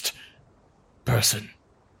 distressed person?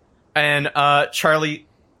 And Charlie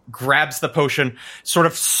grabs the potion, sort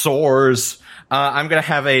of soars. I'm going to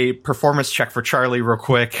have a performance check for Charlie real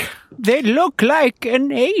quick. They look like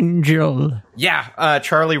an angel. Yeah,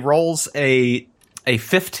 Charlie rolls a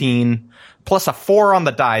 15 plus a 4 on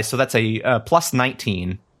the die, so that's a plus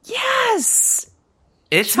 19. Yes.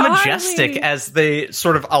 It's Charlie. majestic as they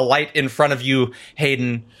sort of alight in front of you,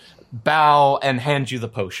 Hayden, bow and hand you the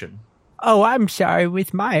potion. Oh, I'm sorry.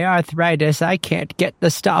 With my arthritis, I can't get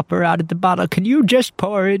the stopper out of the bottle. Can you just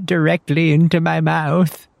pour it directly into my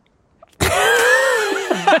mouth?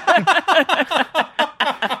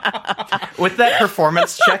 With that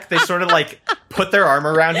performance check, they sort of like put their arm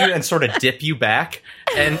around you and sort of dip you back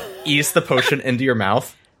and ease the potion into your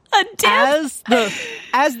mouth. A dip.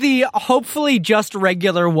 As the hopefully just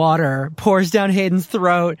regular water pours down Hayden's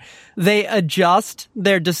throat, they adjust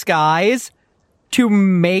their disguise to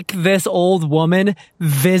make this old woman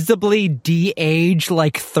visibly de-age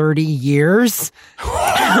like 30 years.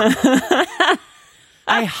 I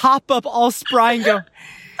hop up all spry and go,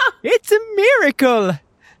 it's a miracle!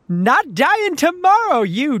 Not dying tomorrow,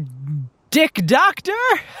 you dick doctor!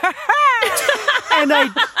 And I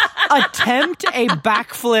attempt a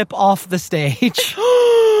backflip off the stage.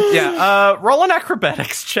 Yeah, roll an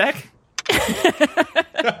acrobatics check.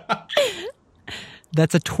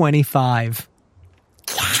 That's a 25.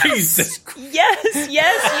 Jesus.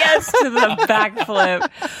 Yes to the backflip.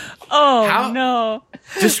 Oh, no.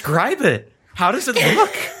 Describe it. How does it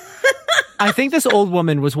look? I think this old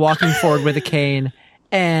woman was walking forward with a cane,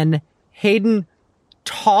 and Hayden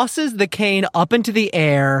tosses the cane up into the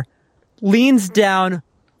air, leans down,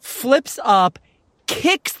 flips up,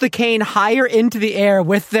 kicks the cane higher into the air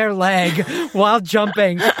with their leg while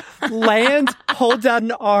jumping, lands, holds out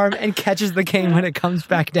an arm, and catches the cane when it comes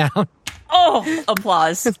back down. Oh,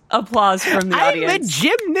 applause. Applause from the I'm audience. a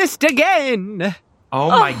gymnast again! Oh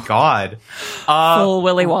my god. Full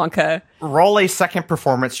Willy Wonka. Roll a second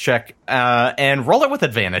performance check, and roll it with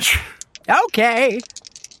advantage. Okay.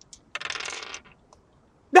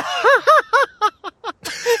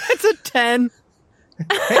 It's a 10.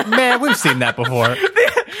 Man, we've seen that before.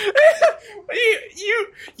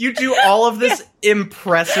 You do all of this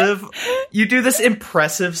impressive, you do this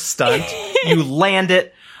impressive stunt, you land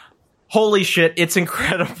it, holy shit, it's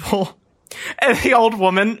incredible. And the old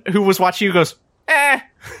woman who was watching you goes, eh.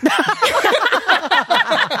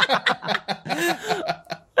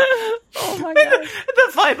 Oh my god.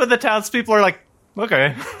 The vibe of the townspeople are like,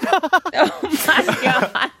 okay. Oh my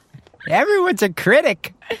god. Everyone's a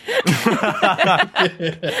critic.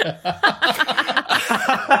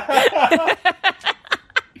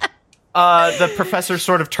 The professor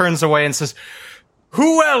sort of turns away and says,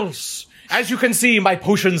 who else? As you can see, my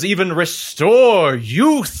potions even restore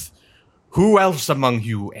youth. Who else among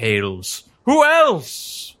you ails? Who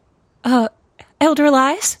else? Elder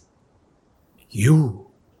Elias? You.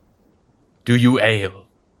 Do you ale?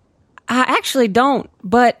 I actually don't,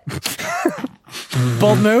 but...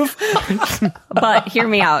 Bold move. But hear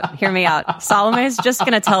me out. Salome's just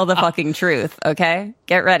gonna tell the fucking truth, okay?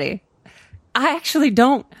 Get ready. I actually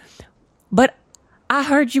don't, but I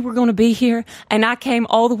heard you were gonna be here, and I came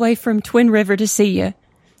all the way from Twin River to see you.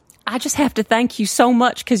 I just have to thank you so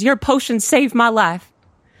much, because your potion saved my life.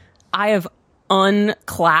 I have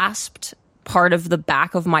unclasped part of the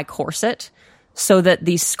back of my corset, so that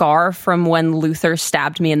the scar from when Luther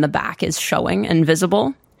stabbed me in the back is showing and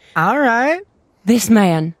visible. All right. This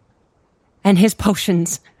man and his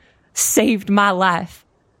potions saved my life.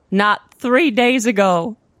 Not 3 days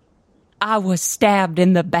ago, I was stabbed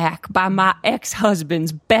in the back by my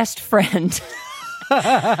ex-husband's best friend.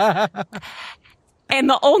 And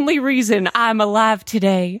the only reason I'm alive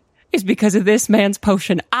today is because of this man's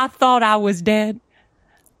potion. I thought I was dead.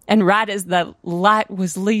 And right as the light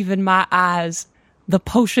was leaving my eyes, the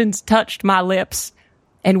potions touched my lips.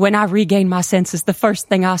 And when I regained my senses, the first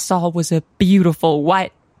thing I saw was a beautiful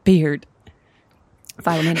white beard.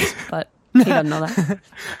 Philomena's, but he doesn't know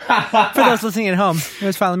that. For those listening at home, it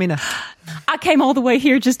was Philomena. I came all the way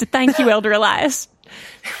here just to thank you, Elder Elias.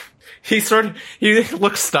 He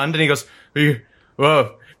looks stunned and he goes,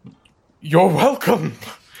 "Well, you're welcome."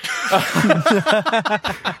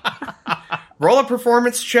 Roll a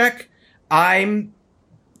performance check. I'm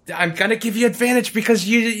gonna give you advantage because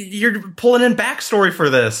you're pulling in backstory for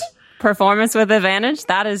this. Performance with advantage?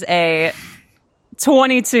 That is a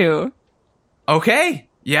 22. Okay,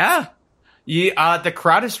 yeah. The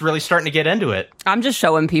crowd is really starting to get into it. I'm just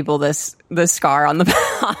showing people this scar on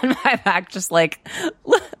on my back, just like,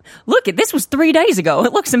 look, this was 3 days ago.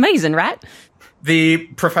 It looks amazing, right? The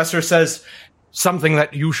professor says, "Something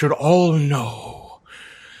that you should all know.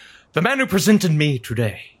 The man who presented me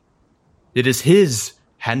today, it is his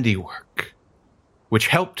handiwork which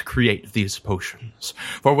helped create these potions.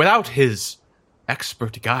 For without his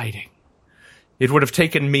expert guiding, it would have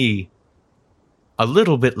taken me a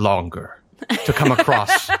little bit longer to come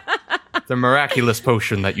across the miraculous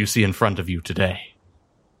potion that you see in front of you today.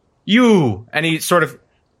 You," and he sort of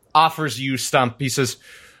offers you Stump. He says,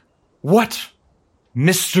 "What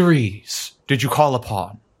mysteries did you call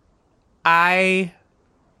upon?" I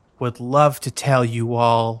would love to tell you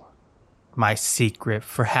all my secret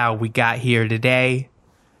for how we got here today.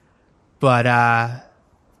 But,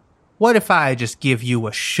 what if I just give you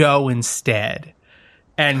a show instead?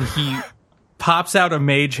 And he pops out a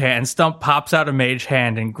mage hand. Stump pops out a mage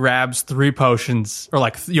hand and grabs 3 potions,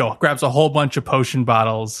 or grabs a whole bunch of potion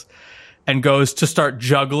bottles and goes to start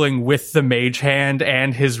juggling with the mage hand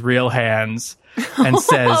and his real hands and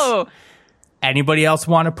says, "Anybody else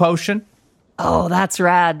want a potion?" Oh, that's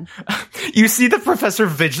rad. You see the professor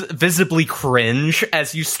visibly cringe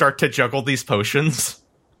as you start to juggle these potions.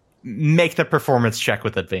 Make the performance check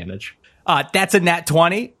with advantage. That's a nat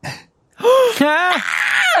 20.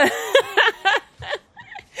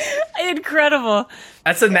 Incredible.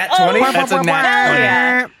 That's a nat 20? That's a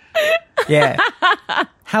nat 20. Yeah.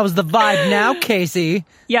 How's the vibe now, Casey?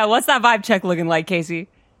 Yeah, what's that vibe check looking like, Casey?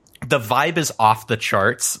 The vibe is off the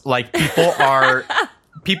charts. Like, people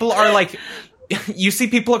are like, you see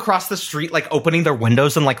people across the street, like, opening their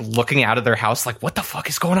windows and, like, looking out of their house, like, what the fuck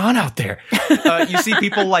is going on out there? You see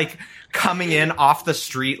people, like, coming in off the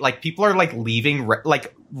street, like, people are, like, leaving,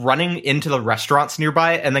 like, running into the restaurants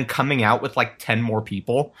nearby and then coming out with, like, 10 more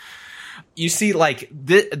people. You see, like,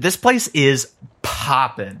 this place is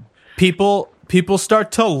popping. People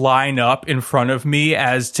start to line up in front of me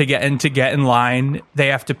as to get in line. They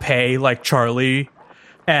have to pay, like Charlie.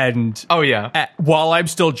 And oh yeah, while I'm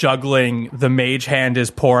still juggling, the mage hand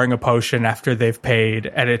is pouring a potion after they've paid,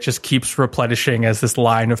 and it just keeps replenishing as this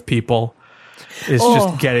line of people is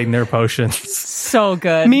just getting their potions. So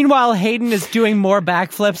good. Meanwhile, Hayden is doing more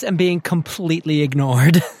backflips and being completely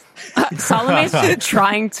ignored. Salome's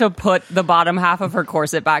trying to put the bottom half of her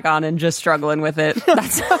corset back on and just struggling with it.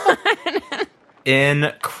 That's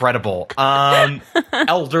incredible.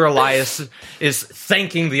 Elder Elias is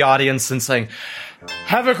thanking the audience and saying,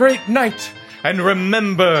 "Have a great night, and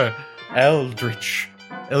remember, Eldritch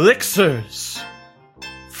elixirs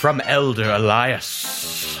from Elder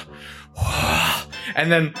Elias."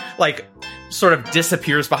 And then, like, sort of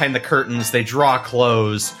disappears behind the curtains. They draw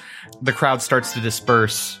close. The crowd starts to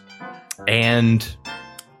disperse. And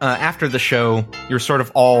after the show, you're sort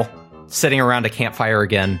of all sitting around a campfire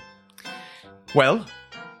again. Well,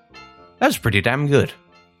 that's pretty damn good.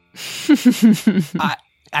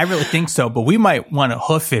 I really think so, but we might want to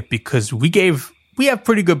hoof it because we have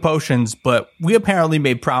pretty good potions, but we apparently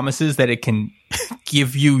made promises that it can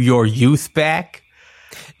give you your youth back.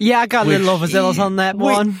 Yeah, I got a little overzealous on that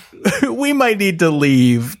one. We might need to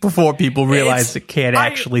leave before people realize it can't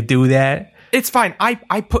actually do that. It's fine.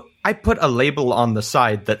 I put a label on the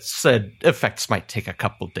side that said effects might take a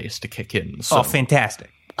couple days to kick in. So Oh, fantastic.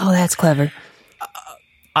 Oh, that's clever.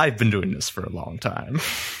 I've been doing this for a long time.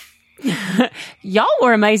 Y'all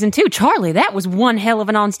were amazing too. Charlie, that was one hell of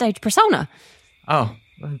an onstage persona. Oh,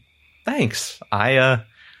 thanks. I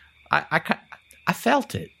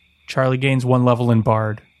felt it. Charlie gains 1 level in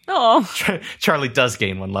Bard. Oh. Charlie does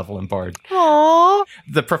gain 1 level in Bard. Aww.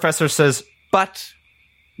 The professor says, but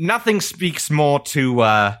nothing speaks more to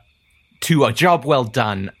a job well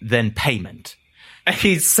done than payment. And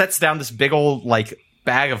he sets down this big old,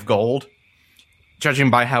 bag of gold. Judging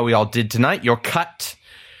by how we all did tonight, your cut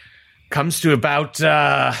comes to about,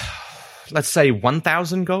 let's say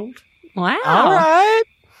 1,000 gold. Wow. All right.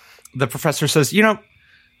 The professor says,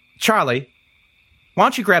 Charlie, why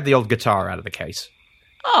don't you grab the old guitar out of the case?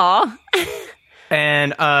 Aw.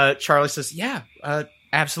 And Charlie says, yeah,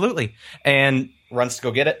 absolutely. And runs to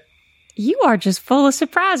go get it. You are just full of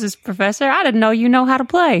surprises, Professor. I didn't know you know how to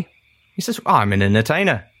play. He says, I'm an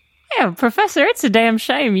entertainer. Yeah, Professor, it's a damn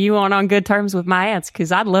shame you aren't on good terms with my aunts,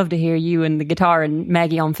 because I'd love to hear you and the guitar and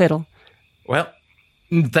Maggie on fiddle. Well,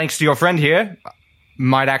 thanks to your friend here,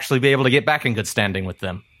 might actually be able to get back in good standing with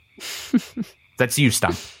them. That's you,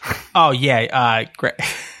 Stump. Oh, yeah. Great.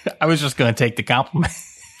 I was just going to take the compliment.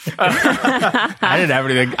 I didn't have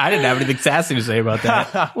anything sassy to say about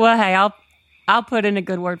that. Well, hey, I'll put in a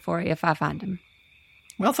good word for you if I find him.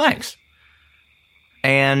 Well, thanks.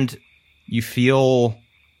 And you feel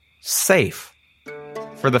safe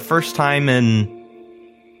for the first time in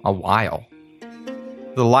a while.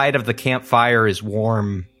 The light of the campfire is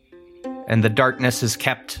warm, and the darkness is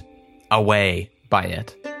kept away by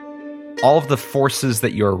it. All of the forces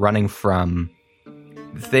that you're running from,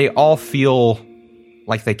 they all feel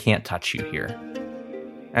like they can't touch you here.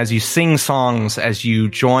 As you sing songs, as you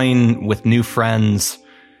join with new friends,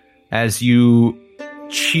 as you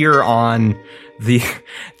cheer on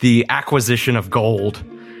the acquisition of gold,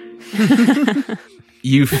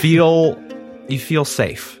 you feel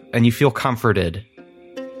safe, and you feel comforted,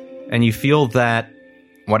 and you feel that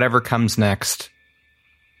whatever comes next,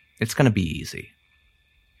 it's going to be easy.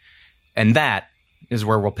 And that is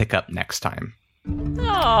where we'll pick up next time.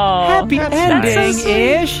 Oh, Happy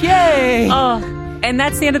ending-ish. Yay. Oh, and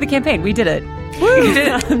that's the end of the campaign. We did it. Woo. We did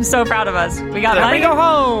it. I'm so proud of us. We got Let money. me go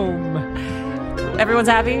home. Everyone's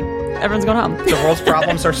happy. Everyone's going home. The world's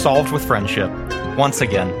problems are solved with friendship. Once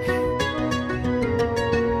again.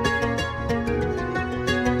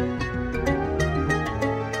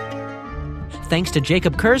 Thanks to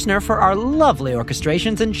Jacob Kersner for our lovely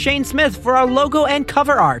orchestrations and Shane Smith for our logo and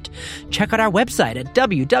cover art. Check out our website at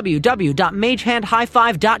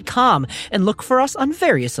www.magehandhighfive.com and look for us on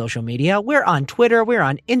various social media. We're on Twitter, we're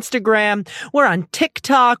on Instagram, we're on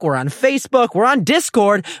TikTok, we're on Facebook, we're on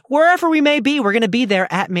Discord. Wherever we may be, we're going to be there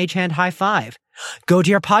at Magehand High Five. Go to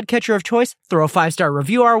your podcatcher of choice, throw a 5-star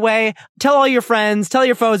review our way, tell all your friends, tell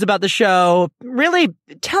your foes about the show. Really,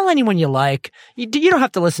 tell anyone you like. You don't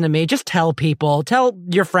have to listen to me. Just tell people. Tell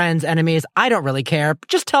your friends, enemies. I don't really care.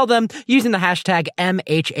 Just tell them using the hashtag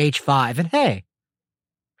MHH5. And hey,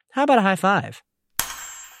 how about a high five?